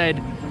 but instead,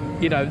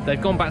 you know,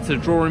 they've gone back to the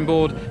drawing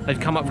board, they've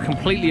come up with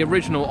completely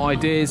original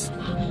ideas,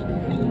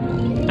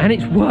 and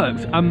it's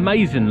worked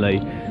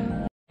amazingly.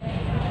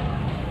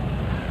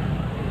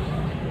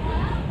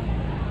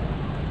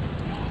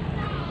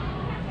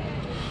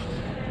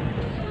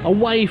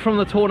 Away from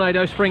the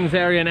Tornado Springs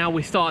area now,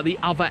 we start at the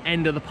other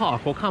end of the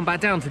park. We'll come back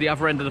down to the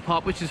other end of the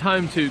park, which is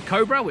home to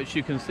Cobra, which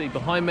you can see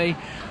behind me.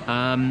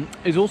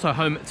 Is also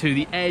home to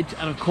the Edge,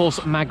 and of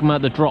course Magma,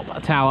 the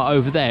drop tower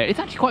over there. It's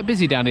actually quite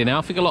busy down here now.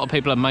 I think a lot of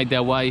people have made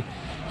their way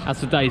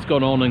as the day's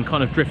gone on and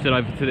kind of drifted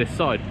over to this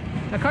side.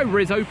 Now Cobra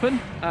is open.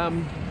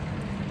 I'm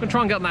gonna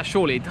try and get on that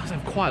shortly. It does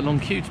have quite a long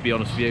queue, to be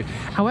honest with you.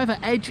 However,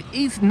 Edge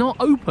is not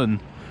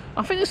open.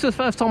 I think this is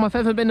the first time I've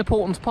ever been to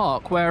Paultons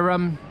Park where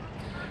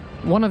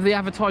one of the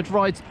advertised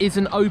rides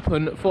isn't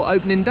open for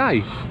opening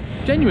day.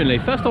 Genuinely,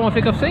 first time I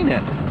think I've seen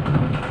it.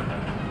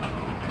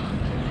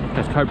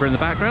 There's Cobra in the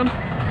background.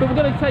 But we're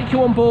going to take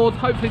you on board,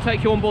 hopefully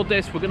take you on board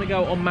this. We're going to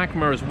go on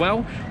Magma as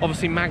well.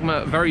 Obviously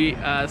Magma, very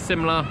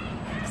similar,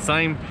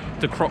 same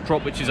to Croc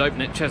Drop, which is open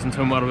at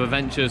Chesington World of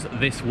Adventures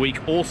this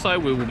week also.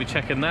 We will be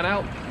checking that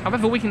out.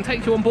 However, we can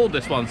take you on board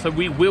this one, so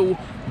we will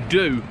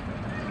do.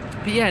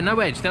 But yeah, no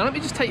Edge. Now let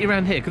me just take you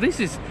around here, because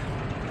this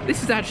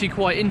is actually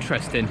quite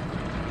interesting.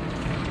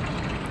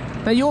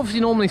 Now you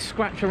obviously normally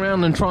scratch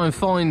around and try and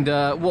find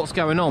what's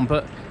going on,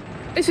 but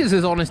this is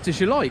as honest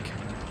as you like.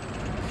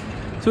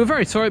 So we're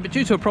very sorry, but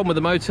due to a problem with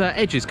the motor,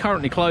 Edge is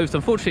currently closed.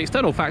 Unfortunately,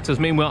 external factors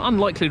mean we're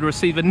unlikely to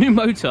receive a new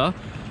motor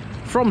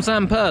from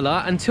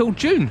Zamperla until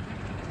June.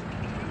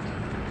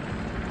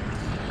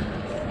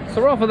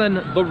 So rather than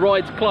the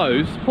ride's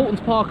closed, Paultons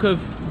Park have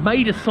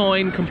made a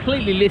sign,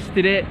 completely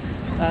listed it,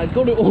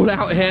 got it all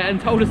out here and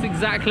told us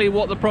exactly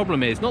what the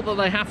problem is. Not that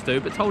they have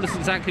to, but told us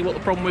exactly what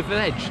the problem with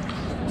Edge.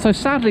 So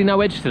sadly no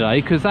Edge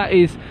today, because that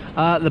is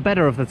the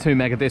better of the two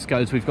mega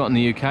discos we've got in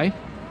the UK.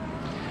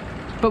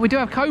 But we do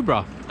have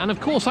Cobra, and of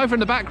course over in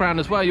the background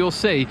as well you'll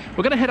see,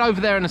 we're going to head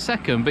over there in a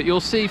second, but you'll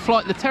see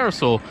Flight the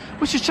Pterosaur,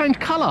 which has changed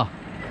colour.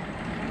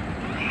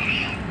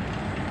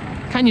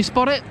 Can you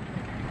spot it?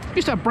 It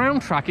used to have brown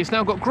track, it's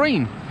now got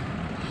green.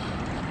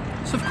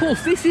 So of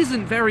course this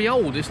isn't very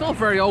old, it's not a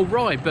very old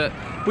ride, but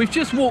we've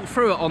just walked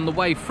through it on the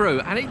way through,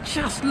 and it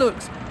just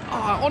looks,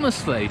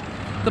 honestly,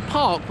 the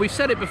park, we've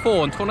said it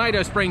before, and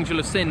Tornado Springs you'll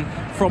have seen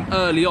from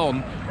early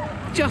on,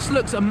 just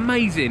looks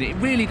amazing. It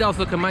really does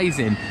look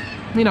amazing.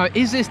 You know,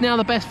 is this now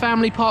the best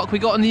family park we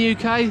got in the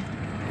UK?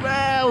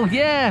 Well,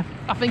 yeah,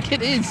 I think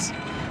it is.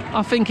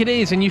 I think it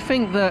is, and you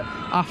think that,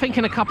 I think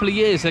in a couple of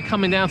years they're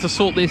coming down to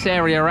sort this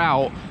area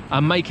out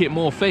and make it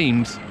more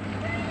themed.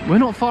 We're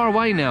not far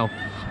away now.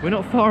 We're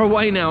not far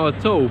away now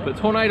at all, but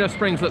Tornado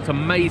Springs looks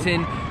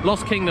amazing.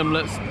 Lost Kingdom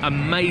looks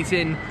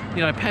amazing.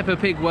 You know, Peppa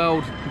Pig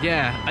World,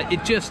 yeah,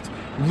 it just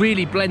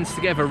really blends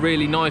together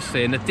really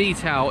nicely, and the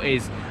detail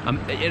is,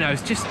 you know,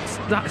 it's just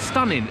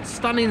stunning,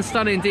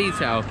 stunning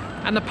detail.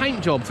 And the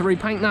paint job, to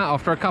repaint that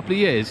after a couple of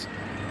years.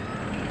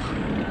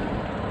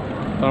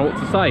 Don't know what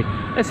to say.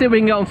 Let's see if we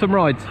can get on some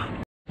rides.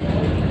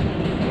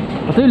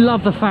 I do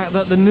love the fact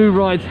that the new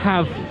rides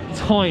have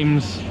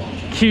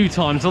queue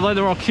times, although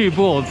there are queue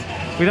boards.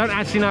 We don't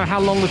actually know how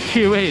long the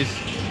queue is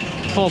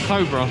for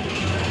Cobra.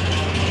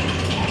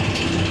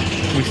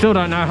 We still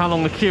don't know how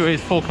long the queue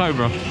is for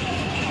Cobra.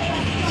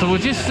 So we'll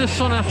just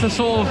sort of have to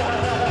sort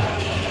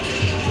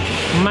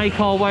of make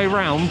our way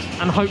round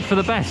and hope for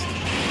the best.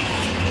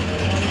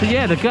 But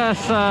yeah, the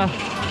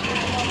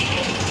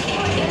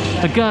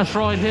Girth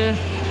ride here.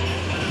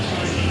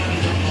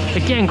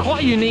 Again,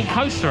 quite a unique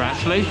coaster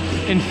actually,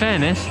 in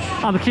fairness.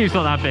 Oh, the queue's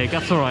not that big,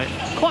 that's all right.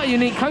 Quite a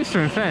unique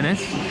coaster in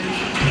fairness.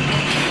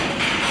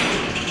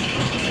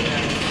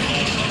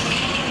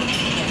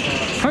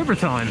 Cobra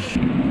time.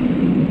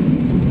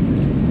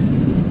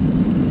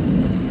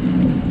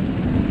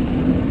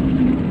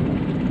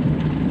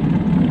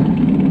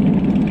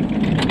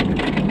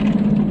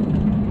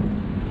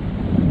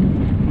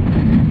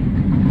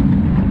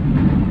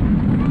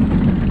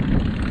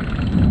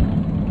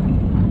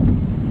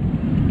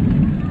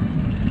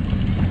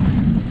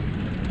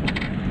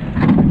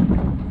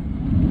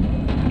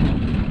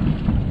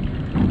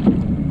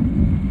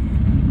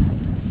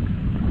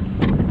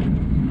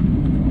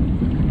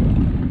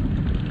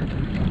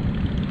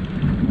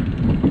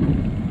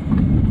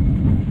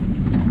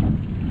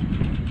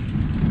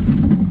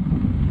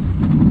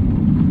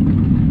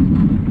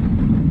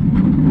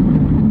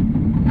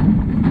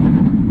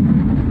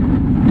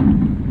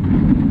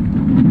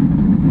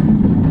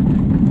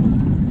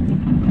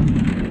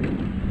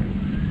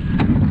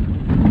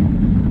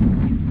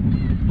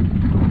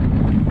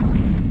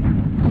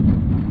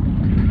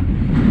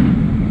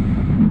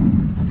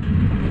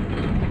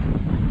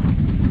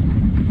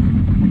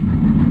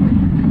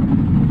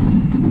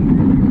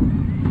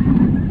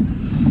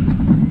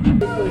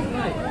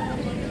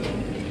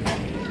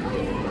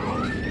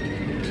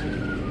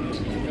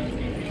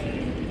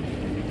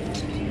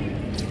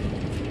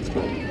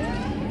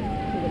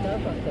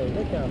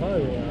 Look how high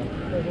we are.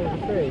 There's all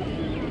the trees.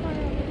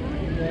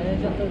 Yeah,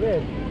 is that so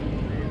good?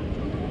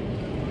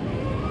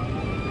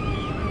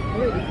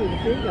 Look, you see the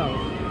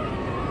seagulls.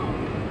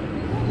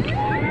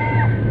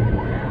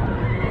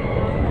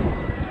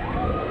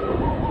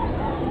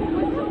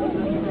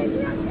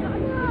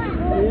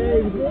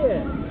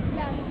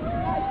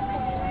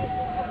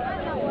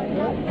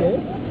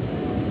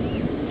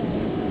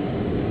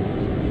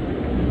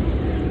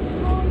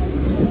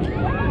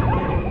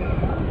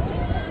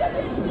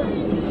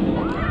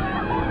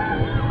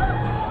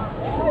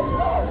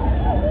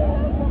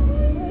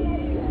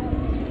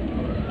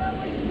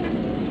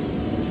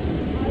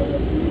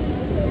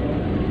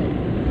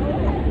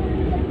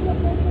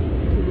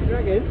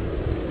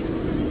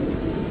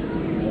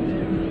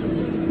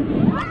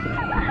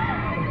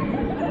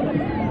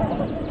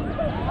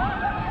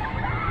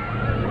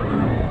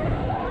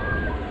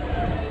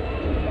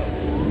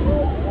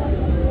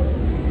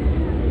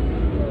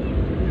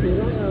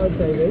 job,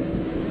 Davey.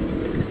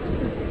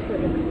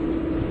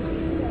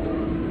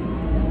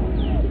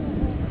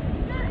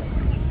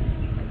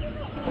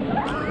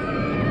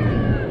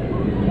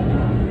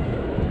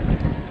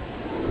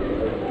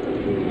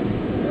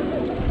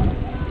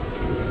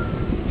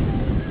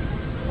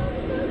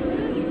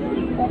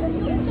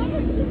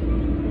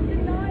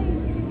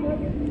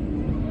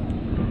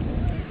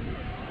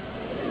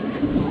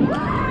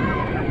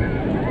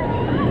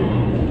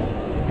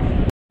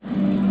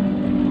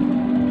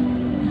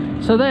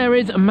 So there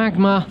is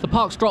Magma, the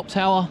park's drop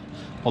tower,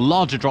 or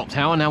larger drop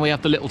tower. Now we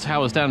have the little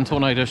towers down in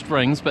Tornado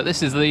Springs, but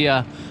this is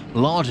the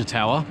larger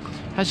tower.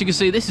 As you can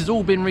see, this has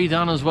all been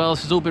redone as well.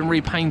 This has all been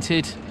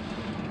repainted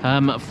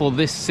for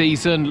this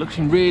season.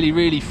 Looking really,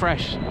 really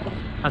fresh.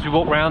 As we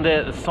walk around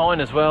it, the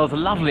sign as well. It's a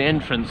lovely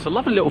entrance, a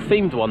lovely little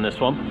themed one, this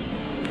one.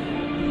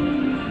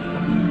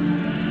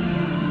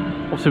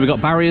 Also, we've got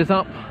barriers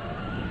up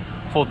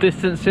for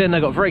distancing.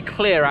 They've got very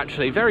clear,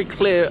 actually, very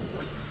clear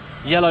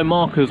yellow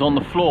markers on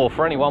the floor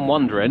for anyone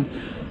wondering.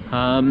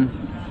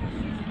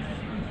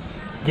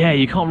 Yeah,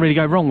 you can't really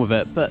go wrong with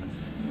it, but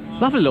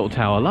lovely little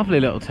tower, lovely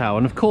little tower.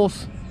 And of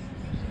course,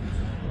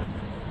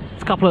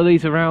 there's a couple of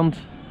these around.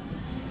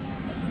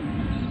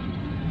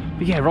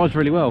 But yeah, it rides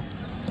really well.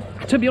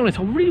 To be honest,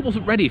 I really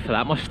wasn't ready for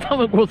that. My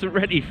stomach wasn't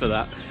ready for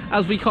that.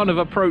 As we kind of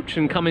approach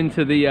and come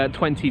into the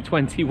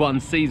 2021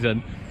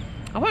 season,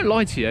 I won't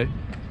lie to you,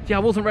 yeah, I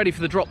wasn't ready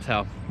for the drop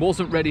tower.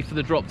 Wasn't ready for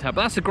the drop tower,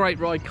 but that's a great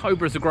ride.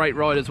 Cobra's a great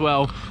ride as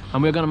well,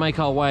 and we're going to make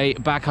our way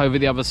back over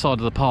the other side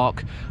of the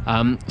park.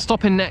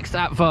 Stopping next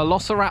at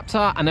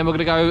Velociraptor, and then we're going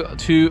to go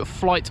to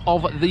Flight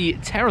of the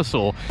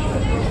Pterosaur.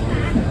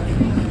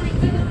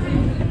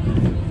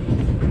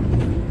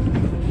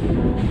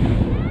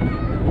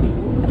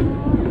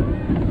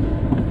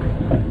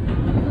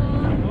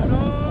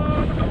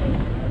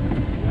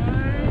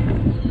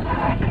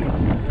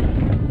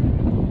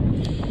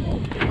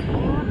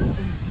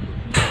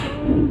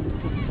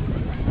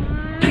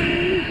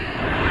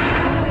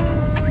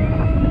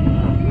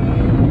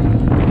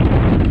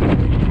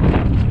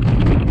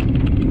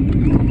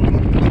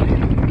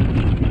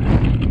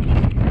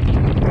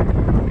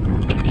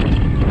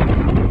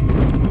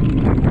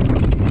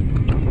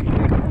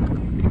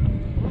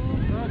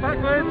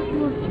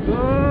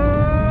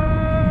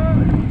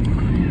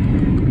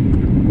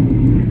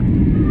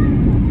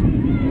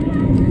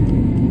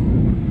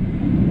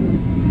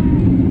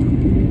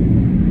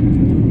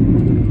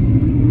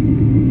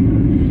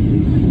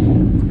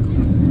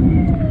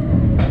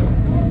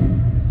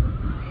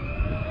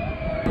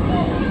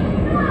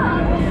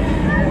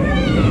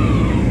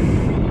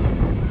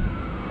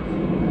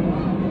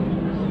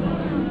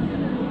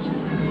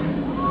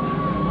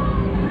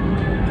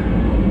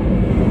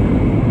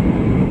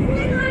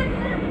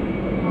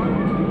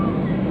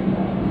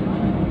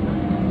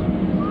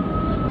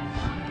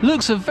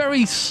 Looks a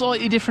very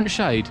slightly different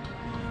shade.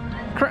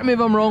 Correct me if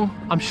I'm wrong,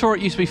 I'm sure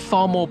it used to be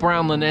far more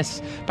brown than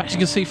this, but as you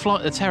can see,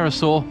 Flight of the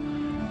Pterosaur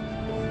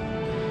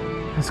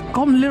has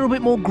gone a little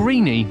bit more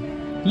greeny.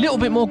 Little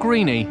bit more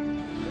greeny.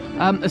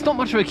 There's not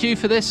much of a queue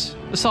for this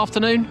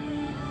afternoon.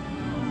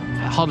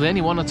 Hardly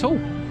anyone at all.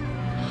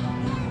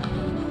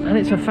 And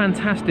it's a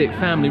fantastic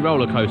family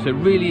roller coaster. It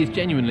really is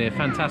genuinely a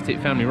fantastic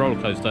family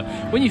roller coaster.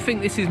 When you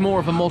think this is more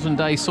of a modern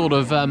day sort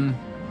of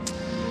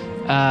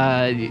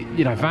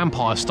you know,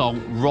 vampire style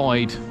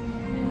ride,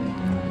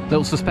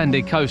 little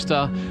suspended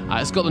coaster.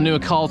 It's got the newer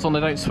cars on. They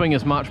don't swing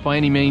as much by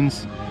any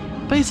means,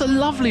 but it's a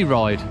lovely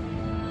ride.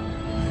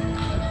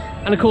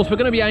 And of course, we're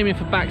going to be aiming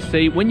for back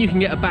seat. When you can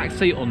get a back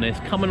seat on this,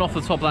 coming off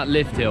the top of that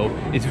lift hill,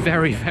 it's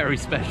very, very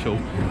special.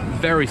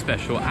 Very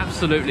special.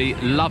 Absolutely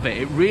love it.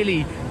 It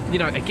really, you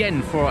know,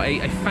 again, for a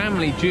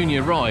family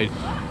junior ride,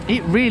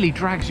 it really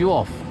drags you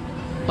off.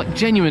 Like,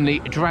 genuinely,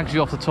 it drags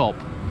you off the top.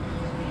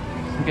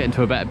 I'll get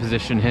into a better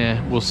position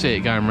here. We'll see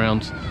it going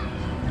round.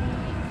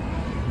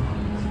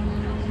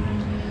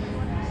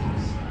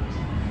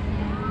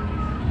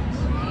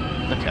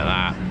 Look at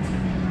that.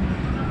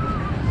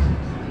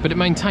 But it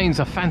maintains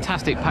a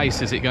fantastic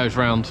pace as it goes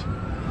round,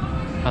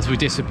 as we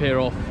disappear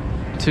off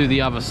to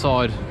the other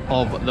side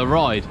of the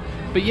ride.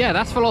 But yeah,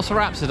 that's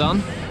Velociraptor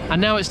done.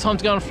 And now it's time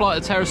to go on Flight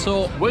of the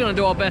Pterosaur. We're going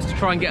to do our best to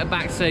try and get a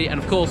back seat,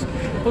 and of course,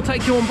 we'll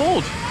take you on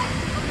board.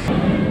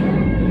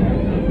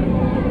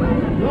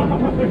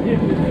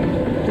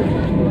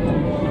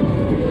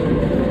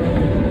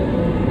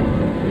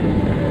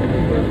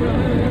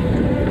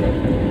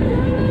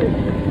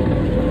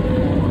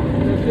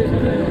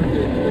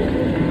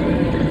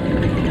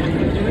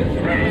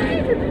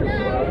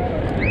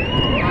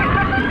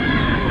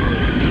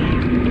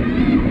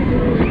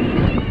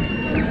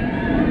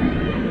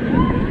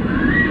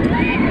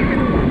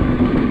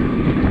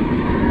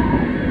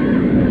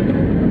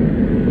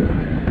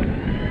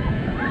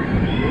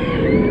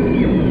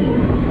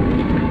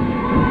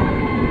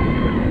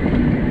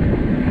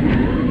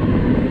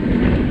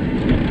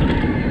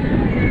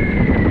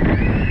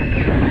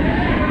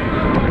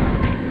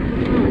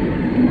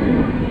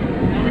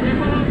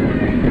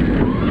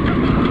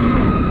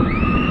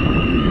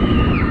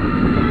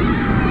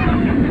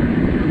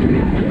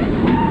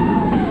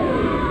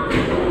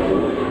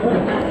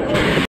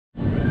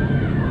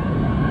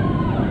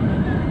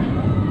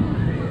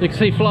 You can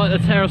see Flight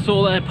of the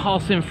Pterosaur there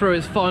passing through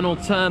its final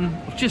turn.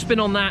 I've just been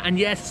on that, and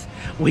yes,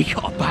 we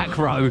got a back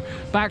row.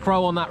 Back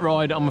row on that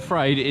ride, I'm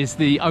afraid, is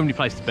the only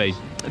place to be.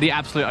 The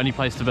absolute only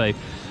place to be.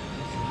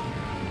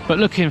 But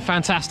looking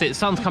fantastic. The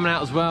sun's coming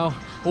out as well.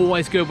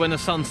 Always good when the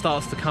sun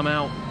starts to come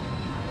out.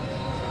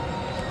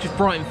 Just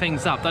brighten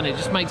things up, doesn't it?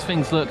 Just makes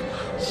things look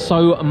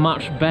so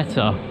much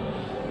better.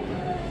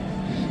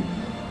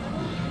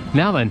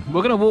 Now then,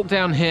 we're going to walk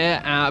down here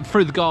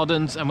through the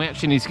gardens, and we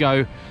actually need to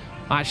go.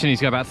 I actually need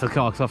to go back to the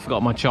car because I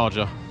forgot my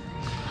charger.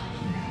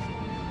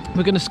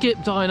 We're going to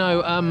skip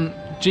Dino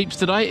Jeeps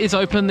today. It is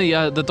open.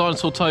 The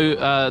Dinosaur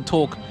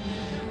Talk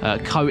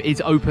Co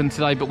is open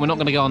today, but we're not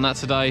going to go on that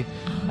today.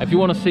 If you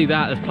want to see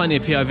that, there's plenty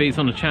of POVs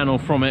on the channel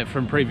from it,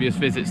 from previous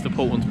visits to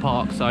Paultons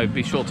Park, so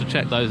be sure to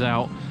check those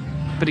out.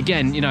 But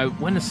again, you know,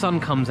 when the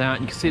sun comes out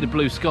and you can see the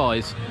blue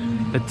skies,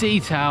 the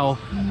detail,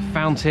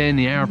 fountain,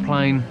 the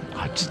aeroplane,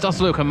 it just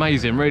does look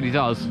amazing, really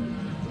does.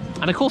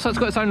 And of course that's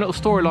got its own little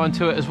storyline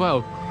to it as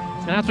well.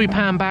 And as we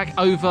pan back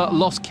over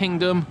Lost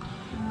Kingdom,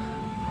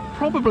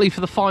 probably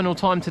for the final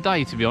time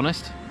today, to be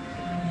honest.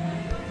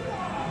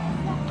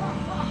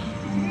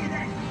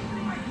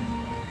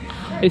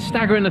 It's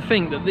staggering to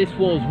think that this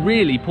was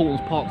really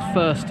Paultons Park's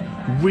first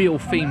real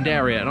themed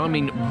area, and I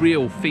mean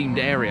real themed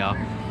area.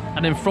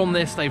 And then from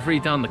this, they've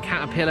redone the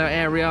Caterpillar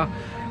area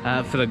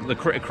for the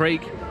Critter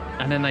Creek,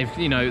 and then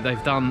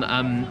they've done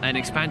an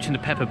expansion to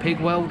Peppa Pig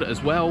World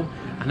as well.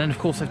 And then of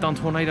course they've done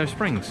Tornado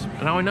Springs.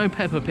 Now I know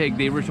Peppa Pig,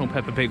 the original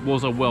Peppa Pig,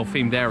 was a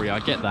well-themed area, I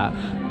get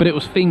that, but it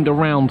was themed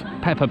around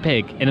Peppa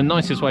Pig in the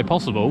nicest way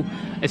possible.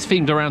 It's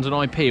themed around an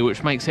IP,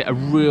 which makes it a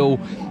real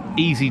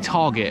easy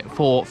target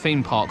for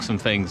theme parks and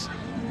things.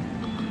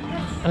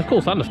 And of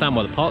course I understand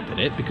why the park did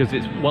it, because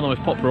it's one of the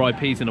most popular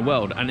IPs in the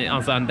world, and it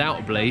has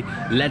undoubtedly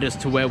led us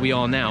to where we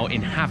are now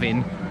in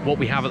having what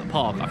we have at the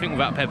park. I think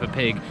without Peppa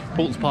Pig,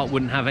 Paultons Park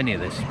wouldn't have any of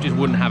this, just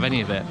wouldn't have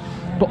any of it.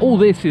 But all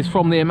this is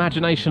from the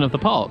imagination of the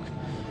park.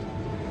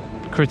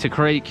 Critter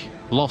Creek,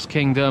 Lost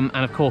Kingdom,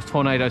 and of course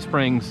Tornado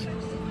Springs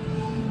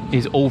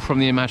is all from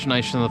the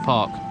imagination of the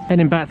park.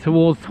 Heading back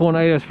towards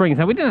Tornado Springs.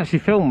 Now we didn't actually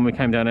film when we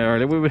came down here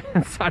earlier. We were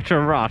in such a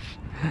rush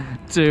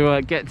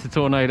to get to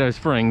Tornado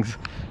Springs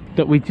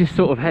that we just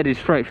sort of headed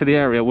straight for the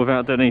area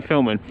without doing any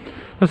filming.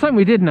 But something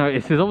we did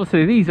notice is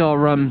obviously these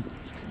are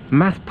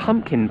mass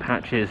pumpkin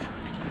patches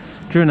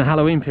during the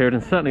Halloween period,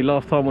 and certainly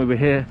last time we were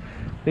here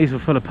these were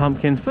full of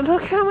pumpkins. But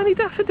look how many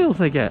daffodils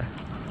they get.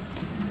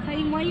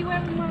 Hey, why are you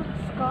wearing my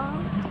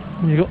scarf?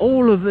 You've got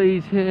all of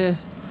these here,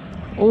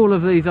 all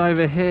of these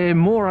over here,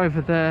 more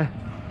over there.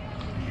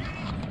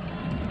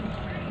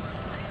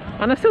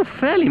 And they're still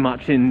fairly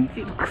much in,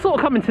 sort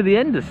of coming to the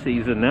end of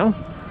season now.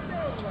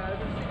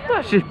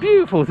 That's just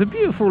beautiful. It's a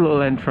beautiful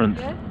little entrance.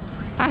 Yeah.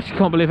 I actually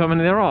can't believe how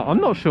many there are. I'm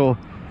not sure.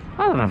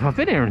 I don't know if I've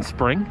been here in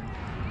spring.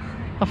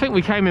 I think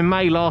we came in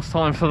May last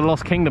time for the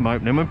Lost Kingdom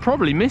opening. We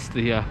probably missed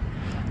the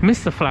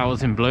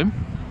flowers in bloom.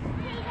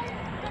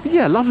 But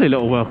yeah, lovely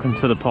little welcome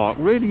to the park.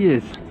 Really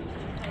is.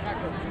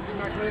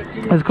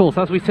 Of course,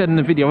 as we said in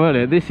the video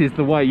earlier, this is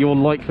the way you're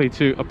likely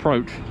to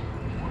approach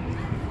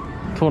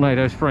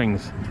Tornado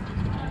Springs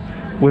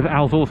with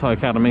Al's Auto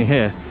Academy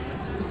here,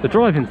 the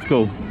driving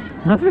school.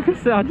 As we can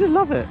see, I just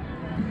love it.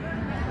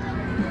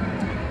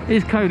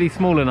 Is Cody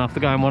small enough to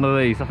go in one of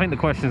these? I think the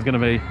question is going to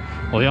be,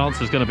 well, the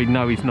answer is going to be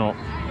no, he's not.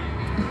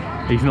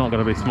 He's not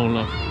going to be small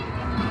enough.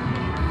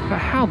 But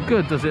how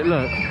good does it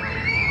look?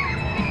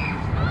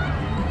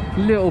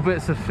 Little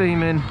bits of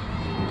theming.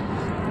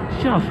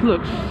 Just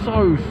looks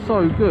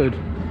so good.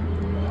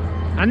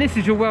 And this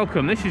is your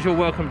welcome. This is your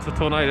welcome to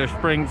Tornado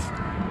Springs.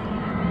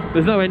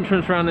 There's no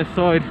entrance around this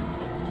side.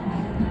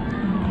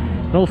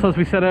 And also, as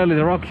we said earlier,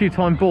 there are queue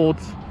time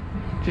boards.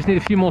 Just need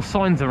a few more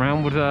signs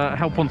around, would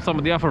help on some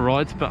of the other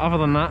rides, but other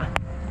than that.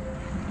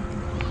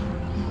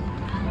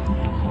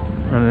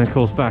 And then of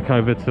course back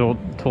over to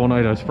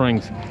Tornado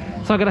Springs.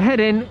 So I'm going to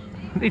head in,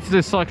 need to do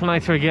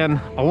Cyclonator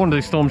again, I want to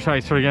do Storm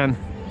Chaser again.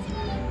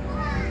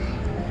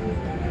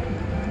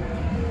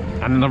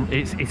 And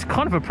it's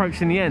kind of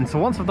approaching the end, so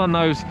once I've done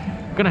those,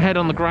 I'm going to head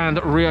on the Grand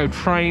Rio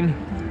train,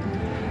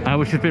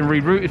 which has been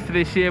rerouted for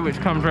this year, which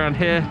comes around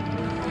here.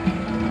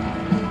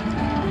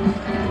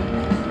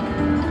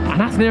 And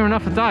that's near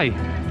enough a day.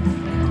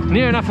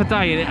 Near enough a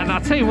day, and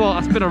I'll tell you what,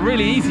 that's been a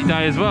really easy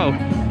day as well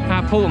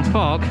at Paultons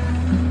Park.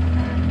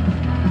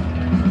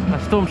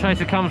 That Storm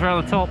Chaser comes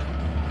around the top.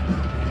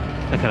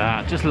 Look at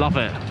that, just love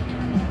it.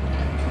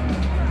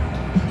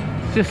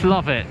 Just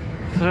love it.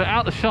 So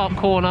out the sharp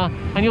corner,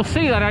 and you'll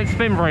see they don't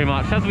spin very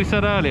much, as we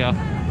said earlier.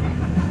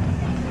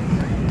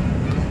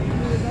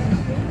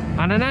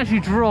 And then as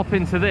you drop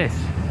into this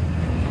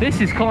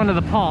is kind of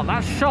the part,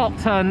 that sharp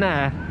turn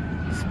there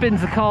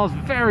spins the cars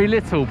very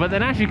little, but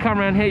then as you come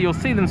around here you'll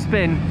see them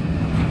spin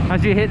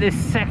as you hit this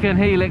second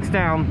helix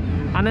down,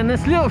 and then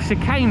this little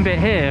chicane bit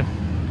here,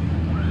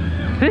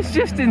 it's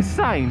just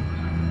insane.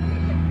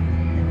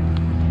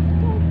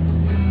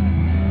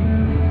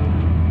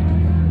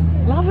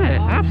 Love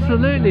it,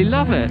 absolutely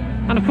love it.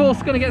 And of course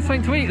going to get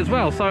something to eat as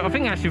well, so I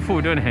think actually before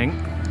we do anything,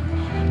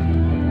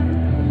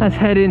 Let's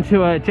head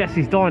into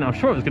Jesse's Diner. I'm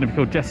sure it was going to be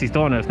called Jesse's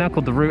Diner. It's now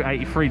called the Route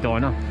 83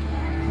 Diner.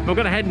 We're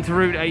going to head into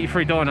Route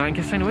 83 Diner and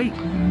get something to eat.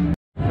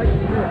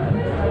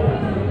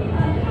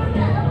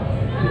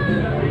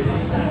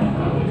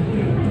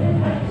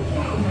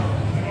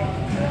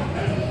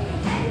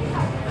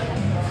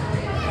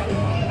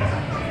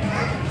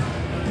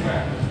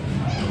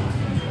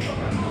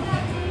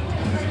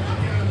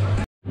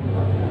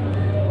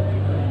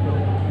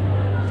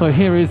 So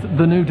here is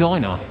the new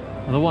diner,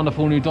 the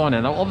wonderful new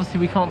diner. Now obviously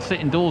we can't sit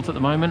indoors at the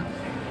moment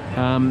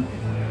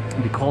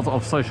because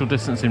of social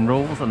distancing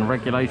rules and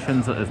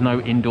regulations that there's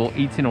no indoor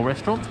eating or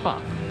restaurants,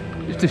 but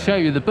just to show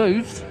you the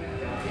booths,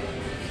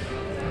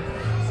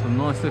 some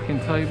nice looking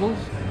tables.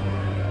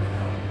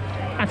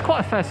 And it's quite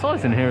a fair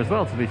size in here as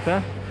well, to be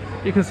fair.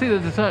 You can see the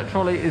dessert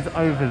trolley is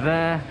over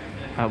there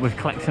with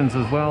collections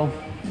as well.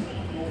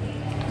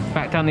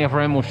 Back down the other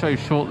end, we'll show you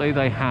shortly,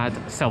 they had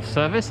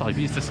self-service. I've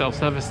used the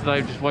self-service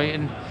today, just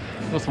waiting.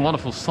 Got some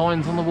wonderful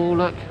signs on the wall,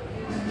 look.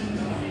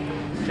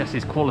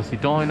 Jesse's Quality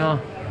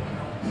Diner.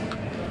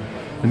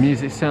 The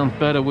music sounds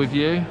better with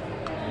you.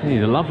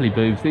 These are lovely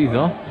booths, these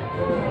are.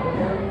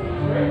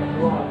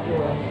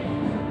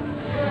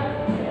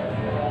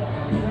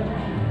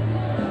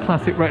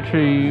 Classic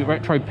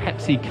retro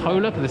Pepsi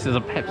Cola, because this is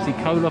a Pepsi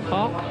Cola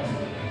park.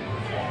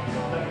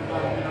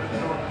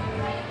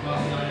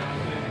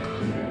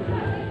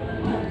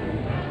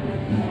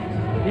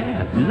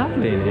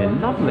 Lovely in here,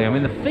 lovely. I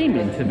mean, the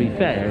theming, to be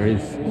fair,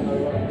 is...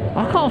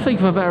 I can't think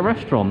of a better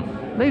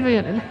restaurant. Leave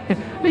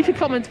your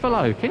comments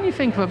below. Can you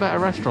think of a better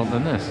restaurant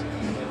than this?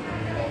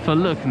 For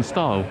look and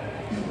style.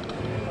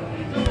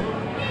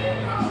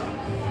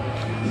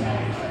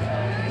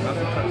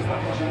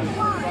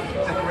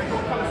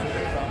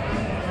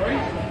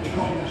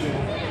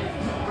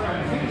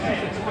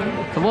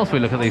 So whilst we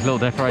look at these little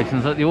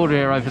decorations, at the order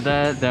area over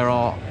there, there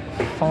are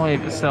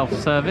 5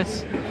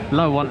 self-service.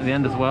 Low one at the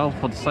end as well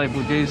for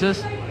disabled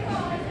users.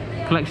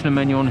 Collection of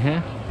menu on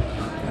here.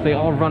 They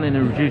are running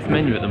a reduced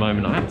menu at the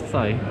moment, I have to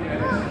say.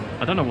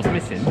 I don't know what's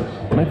missing.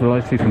 Maybe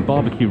we'll see some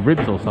barbecue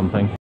ribs or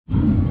something.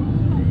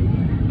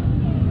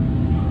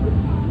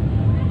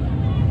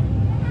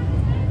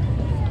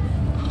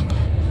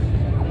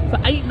 So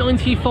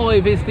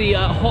 $8.95 is the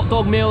hot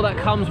dog meal that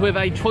comes with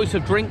a choice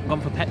of drink. Gone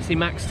for Pepsi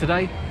Max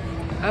today.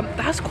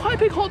 That's quite a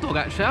big hot dog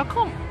actually. I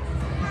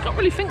can't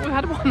really think we've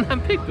had one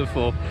that big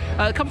before.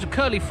 It comes with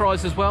curly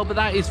fries as well, but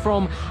that is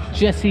from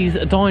Jesse's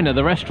Diner,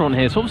 the restaurant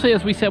here. So obviously,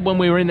 as we said when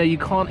we were in there, you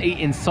can't eat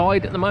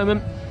inside at the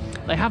moment.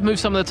 They have moved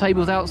some of the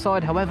tables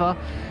outside. However,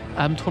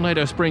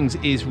 Tornado Springs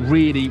is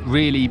really,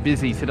 really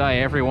busy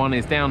today. Everyone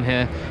is down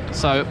here,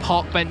 so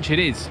park bench it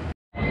is.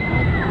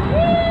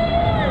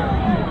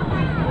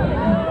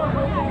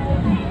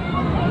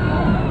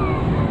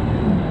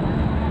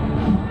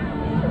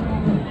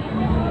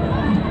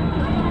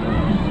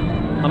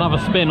 Another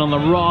spin on the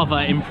rather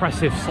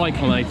impressive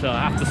Cyclonator,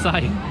 I have to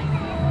say.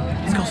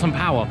 It's got some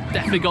power,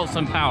 definitely got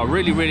some power.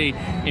 Really, really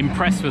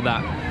impressed with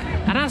that.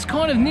 And that's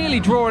kind of nearly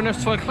drawing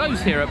us to a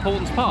close here at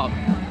Paultons Park.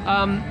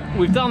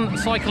 We've done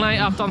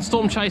Cyclonator, I've done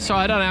Storm Chaser.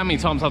 I don't know how many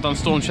times I've done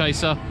Storm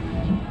Chaser.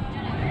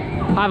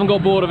 I haven't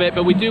got bored of it,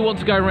 but we do want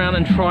to go around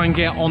and try and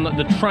get on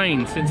the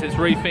train. Since it's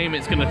rethemed,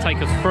 it's going to take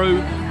us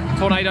through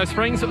Tornado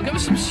Springs. So it'll give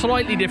us some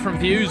slightly different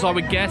views, I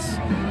would guess.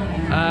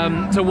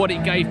 To what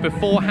it gave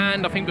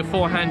beforehand. I think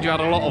beforehand you had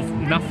a lot of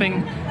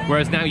nothing,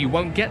 whereas now you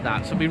won't get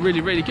that, so it'll be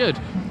really, really good.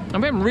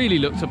 And we haven't really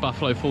looked at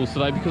Buffalo Falls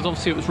today because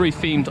obviously it was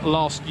rethemed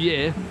last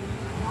year.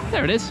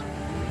 There it is.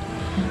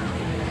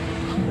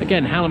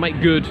 Again, how to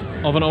make good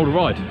of an older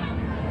ride.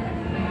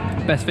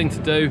 Best thing to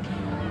do,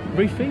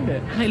 retheme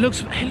it. And it looks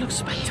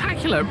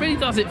spectacular. It really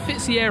does. It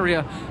fits the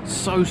area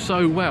so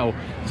well.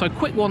 So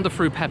quick wander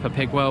through Peppa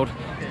Pig World,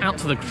 out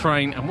to the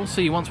train, and we'll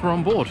see you once we're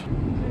on board.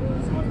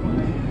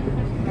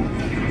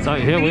 So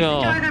here we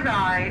are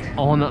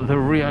on the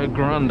Rio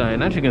Grande,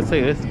 and as you can see,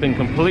 this has been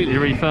completely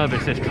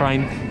refurbished, this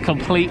train,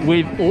 complete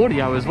with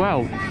audio as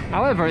well.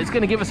 However, it's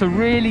going to give us a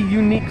really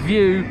unique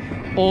view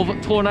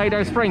of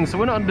Tornado Springs. So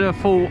we're not going to do a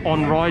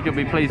full-on ride, you'll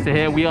be pleased to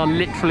hear. We are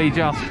literally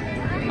just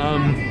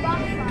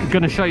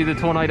going to show you the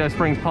Tornado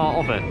Springs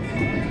part of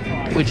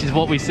it, which is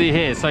what we see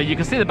here. So you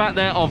can see the back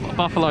there of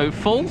Buffalo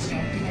Falls,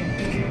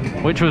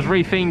 which was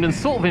rethemed and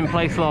sort of in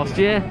place last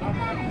year.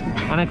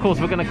 And of course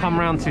we're going to come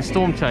around to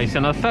Storm Chaser,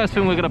 and the first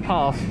thing we're going to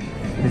pass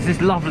is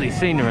this lovely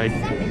scenery.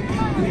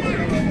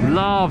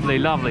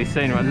 Lovely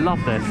scenery, I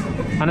love this.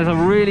 And there's a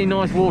really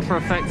nice water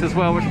effect as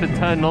well, which has been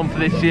turned on for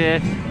this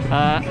year.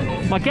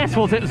 My guess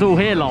was it was all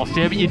here last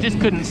year, but you just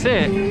couldn't see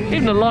it.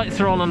 Even the lights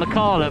are on the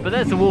car, look, but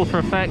there's the water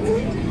effect.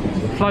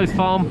 Close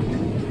Farm.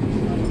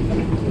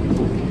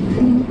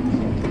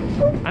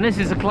 And this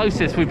is the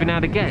closest we've been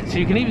able to get, so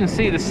you can even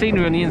see the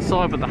scenery on the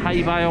inside with the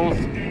hay bales.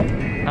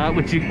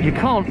 Which you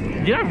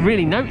don't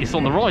really notice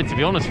on the ride, to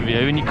be honest with you,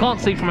 and you can't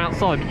see from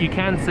outside, but you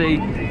can see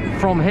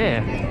from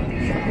here.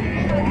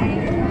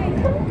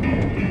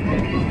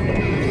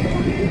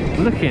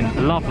 Looking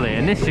lovely,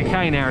 and this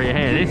chicane area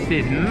here, this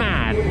is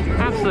mad,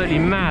 absolutely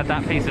mad,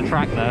 that piece of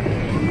track there.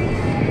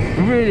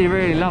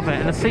 Really love it,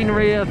 and the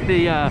scenery of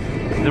the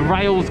The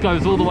rails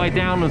goes all the way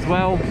down as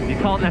well. You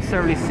can't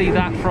necessarily see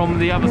that from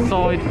the other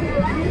side.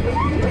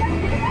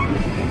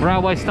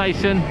 Railway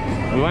station,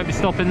 we won't be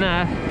stopping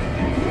there.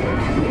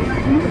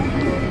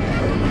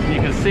 You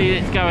can see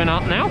it's going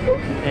up now.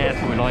 Yeah,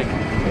 that's what we like.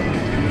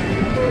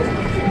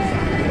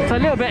 So a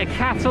little bit of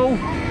cattle.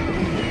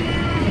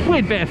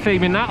 Weird bit of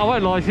theming that, I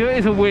won't lie to you, it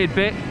is a weird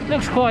bit.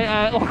 Looks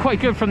quite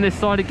good from this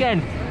side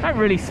again. Don't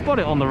really spot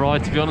it on the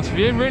ride, to be honest with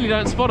you. Really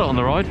don't spot it on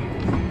the ride.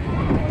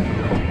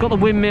 Got the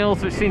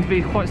windmills, which seem to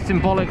be quite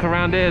symbolic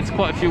around here. There's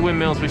quite a few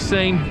windmills we've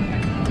seen.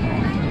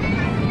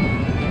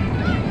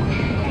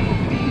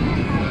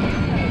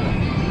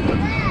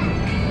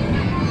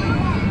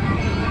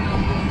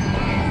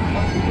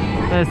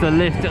 There's the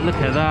lift, look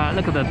at that,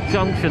 look at the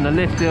junction, the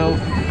lift hill,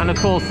 and of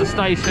course the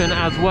station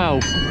as well.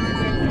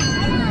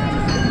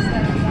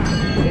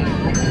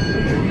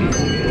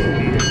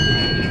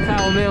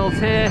 Tower Mills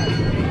here,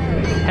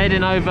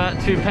 heading over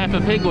to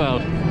Peppa Pig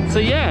World. So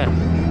yeah,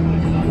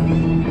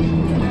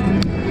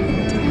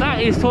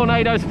 that is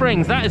Tornado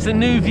Springs. That is the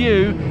new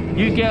view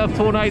you get of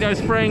Tornado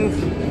Springs.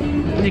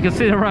 You can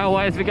see the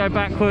railway as we go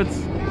backwards.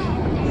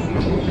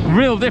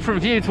 Real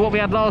different view to what we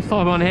had last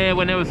time on here,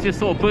 when there was just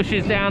sort of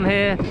bushes down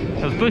here.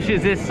 There was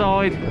bushes this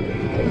side.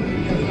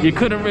 You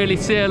couldn't really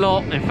see a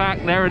lot. In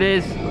fact, there it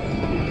is.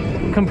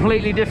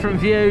 Completely different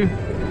view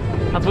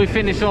as we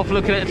finish off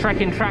looking at the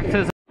trekking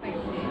tractors.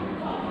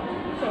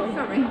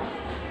 Sorry.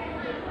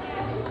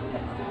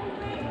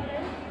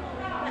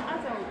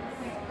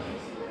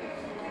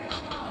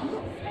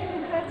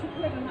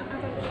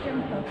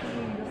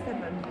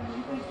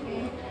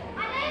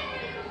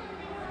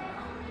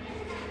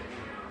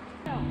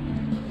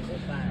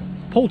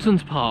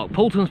 Paultons Park.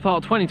 Paultons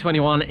Park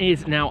 2021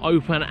 is now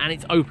open, and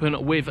it's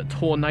open with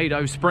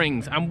Tornado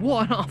Springs. And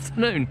what an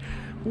afternoon.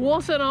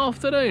 What an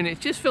afternoon. It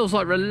just feels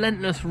like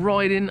relentless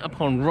riding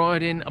upon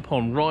riding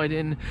upon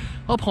riding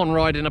upon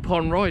riding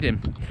upon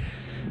riding.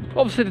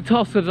 Obviously the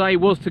task of the day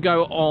was to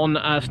go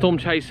on Storm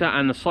Chaser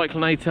and the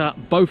Cyclonator,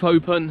 both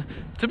open.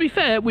 To be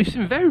fair, we've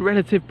seen very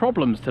relative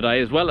problems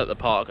today as well at the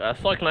park.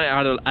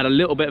 Cyclonator had a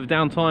little bit of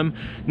downtime,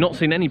 not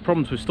seen any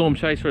problems with Storm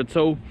Chaser at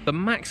all. The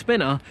Max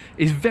Spinner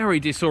is very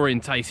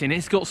disorientating.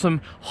 It's got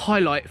some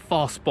highlight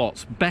fast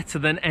spots, better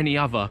than any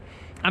other.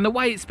 And the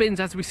way it spins,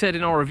 as we said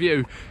in our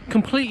review,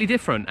 completely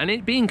different. And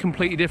it being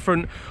completely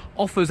different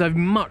offers a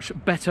much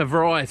better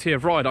variety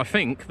of ride, I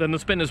think, than the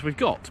spinners we've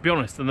got, to be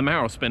honest, than the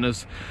Mara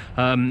spinners,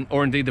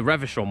 or indeed the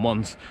Revachon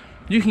ones.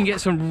 You can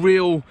get some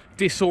real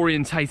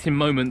disorientating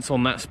moments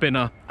on that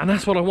spinner, and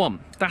that's what I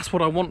want. That's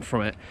what I want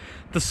from it.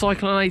 The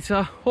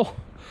Cyclonator,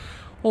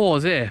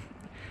 is here.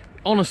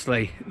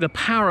 Honestly, the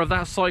power of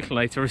that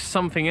Cyclonator is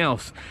something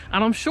else.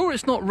 And I'm sure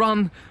it's not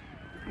run,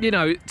 you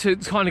know, to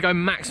kind of go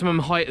maximum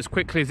height as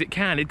quickly as it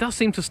can. It does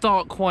seem to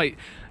start quite,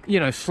 you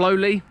know,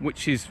 slowly,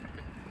 which is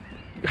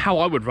how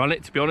I would run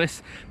it, to be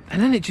honest. And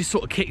then it just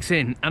sort of kicks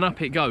in and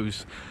up it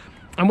goes.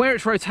 And where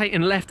it's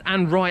rotating left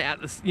and right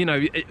at the, you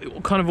know,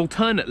 kind of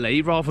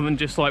alternately, rather than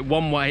just like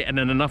one way and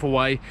then another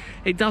way,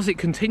 it does it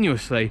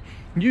continuously.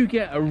 You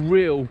get a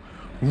real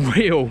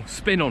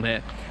spin on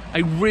it.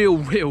 A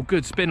real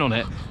good spin on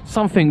it.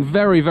 Something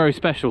very, very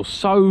special.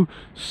 So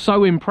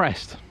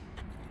impressed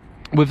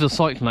with the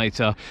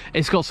Cyclonator.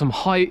 It's got some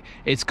height,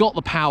 it's got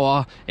the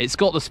power, it's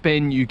got the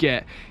spin. You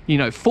get, you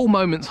know, full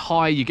moments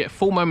high, you get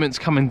full moments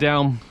coming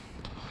down.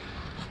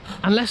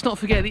 And let's not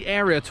forget the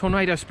area.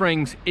 Tornado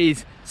Springs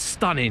is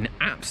stunning,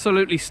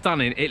 absolutely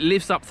stunning. It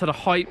lives up to the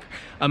hype,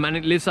 and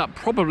it lives up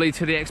probably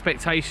to the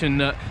expectation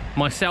that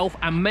myself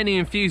and many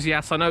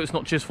enthusiasts, I know it's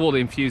not just for the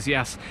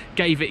enthusiasts,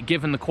 gave it,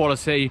 given the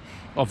quality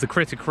of the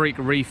Critter Creek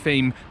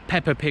Re-theme,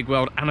 Peppa Pig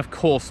World, and of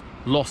course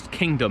Lost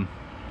Kingdom.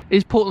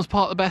 Is Paultons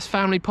Park the best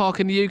family park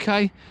in the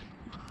UK?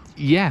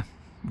 Yeah,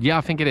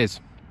 I think it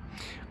is.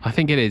 I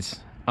think it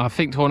is. I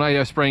think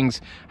Tornado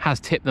Springs has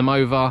tipped them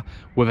over,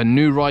 with a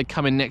new ride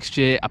coming next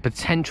year, a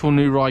potential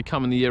new ride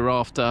coming the year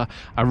after,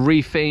 a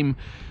re-theme,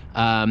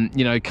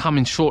 you know,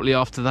 coming shortly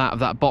after that, of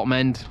that bottom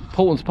end.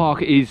 Paultons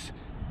Park is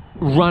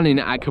running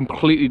at a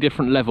completely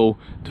different level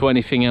to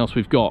anything else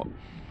we've got.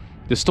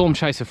 The Storm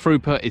Chaser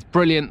throughput is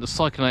brilliant, the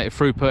Cyclonator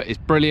throughput is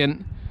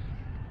brilliant.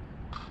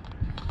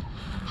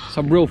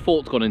 Some real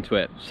thought's gone into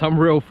it. Some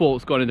real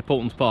thought's gone into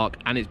Paultons Park,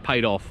 and it's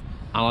paid off,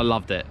 and I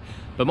loved it.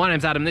 But my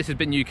name's Adam, this has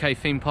been UK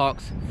Theme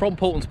Parks from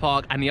Paultons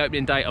Park and the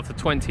opening day of the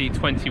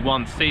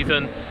 2021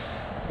 season.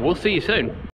 We'll see you soon.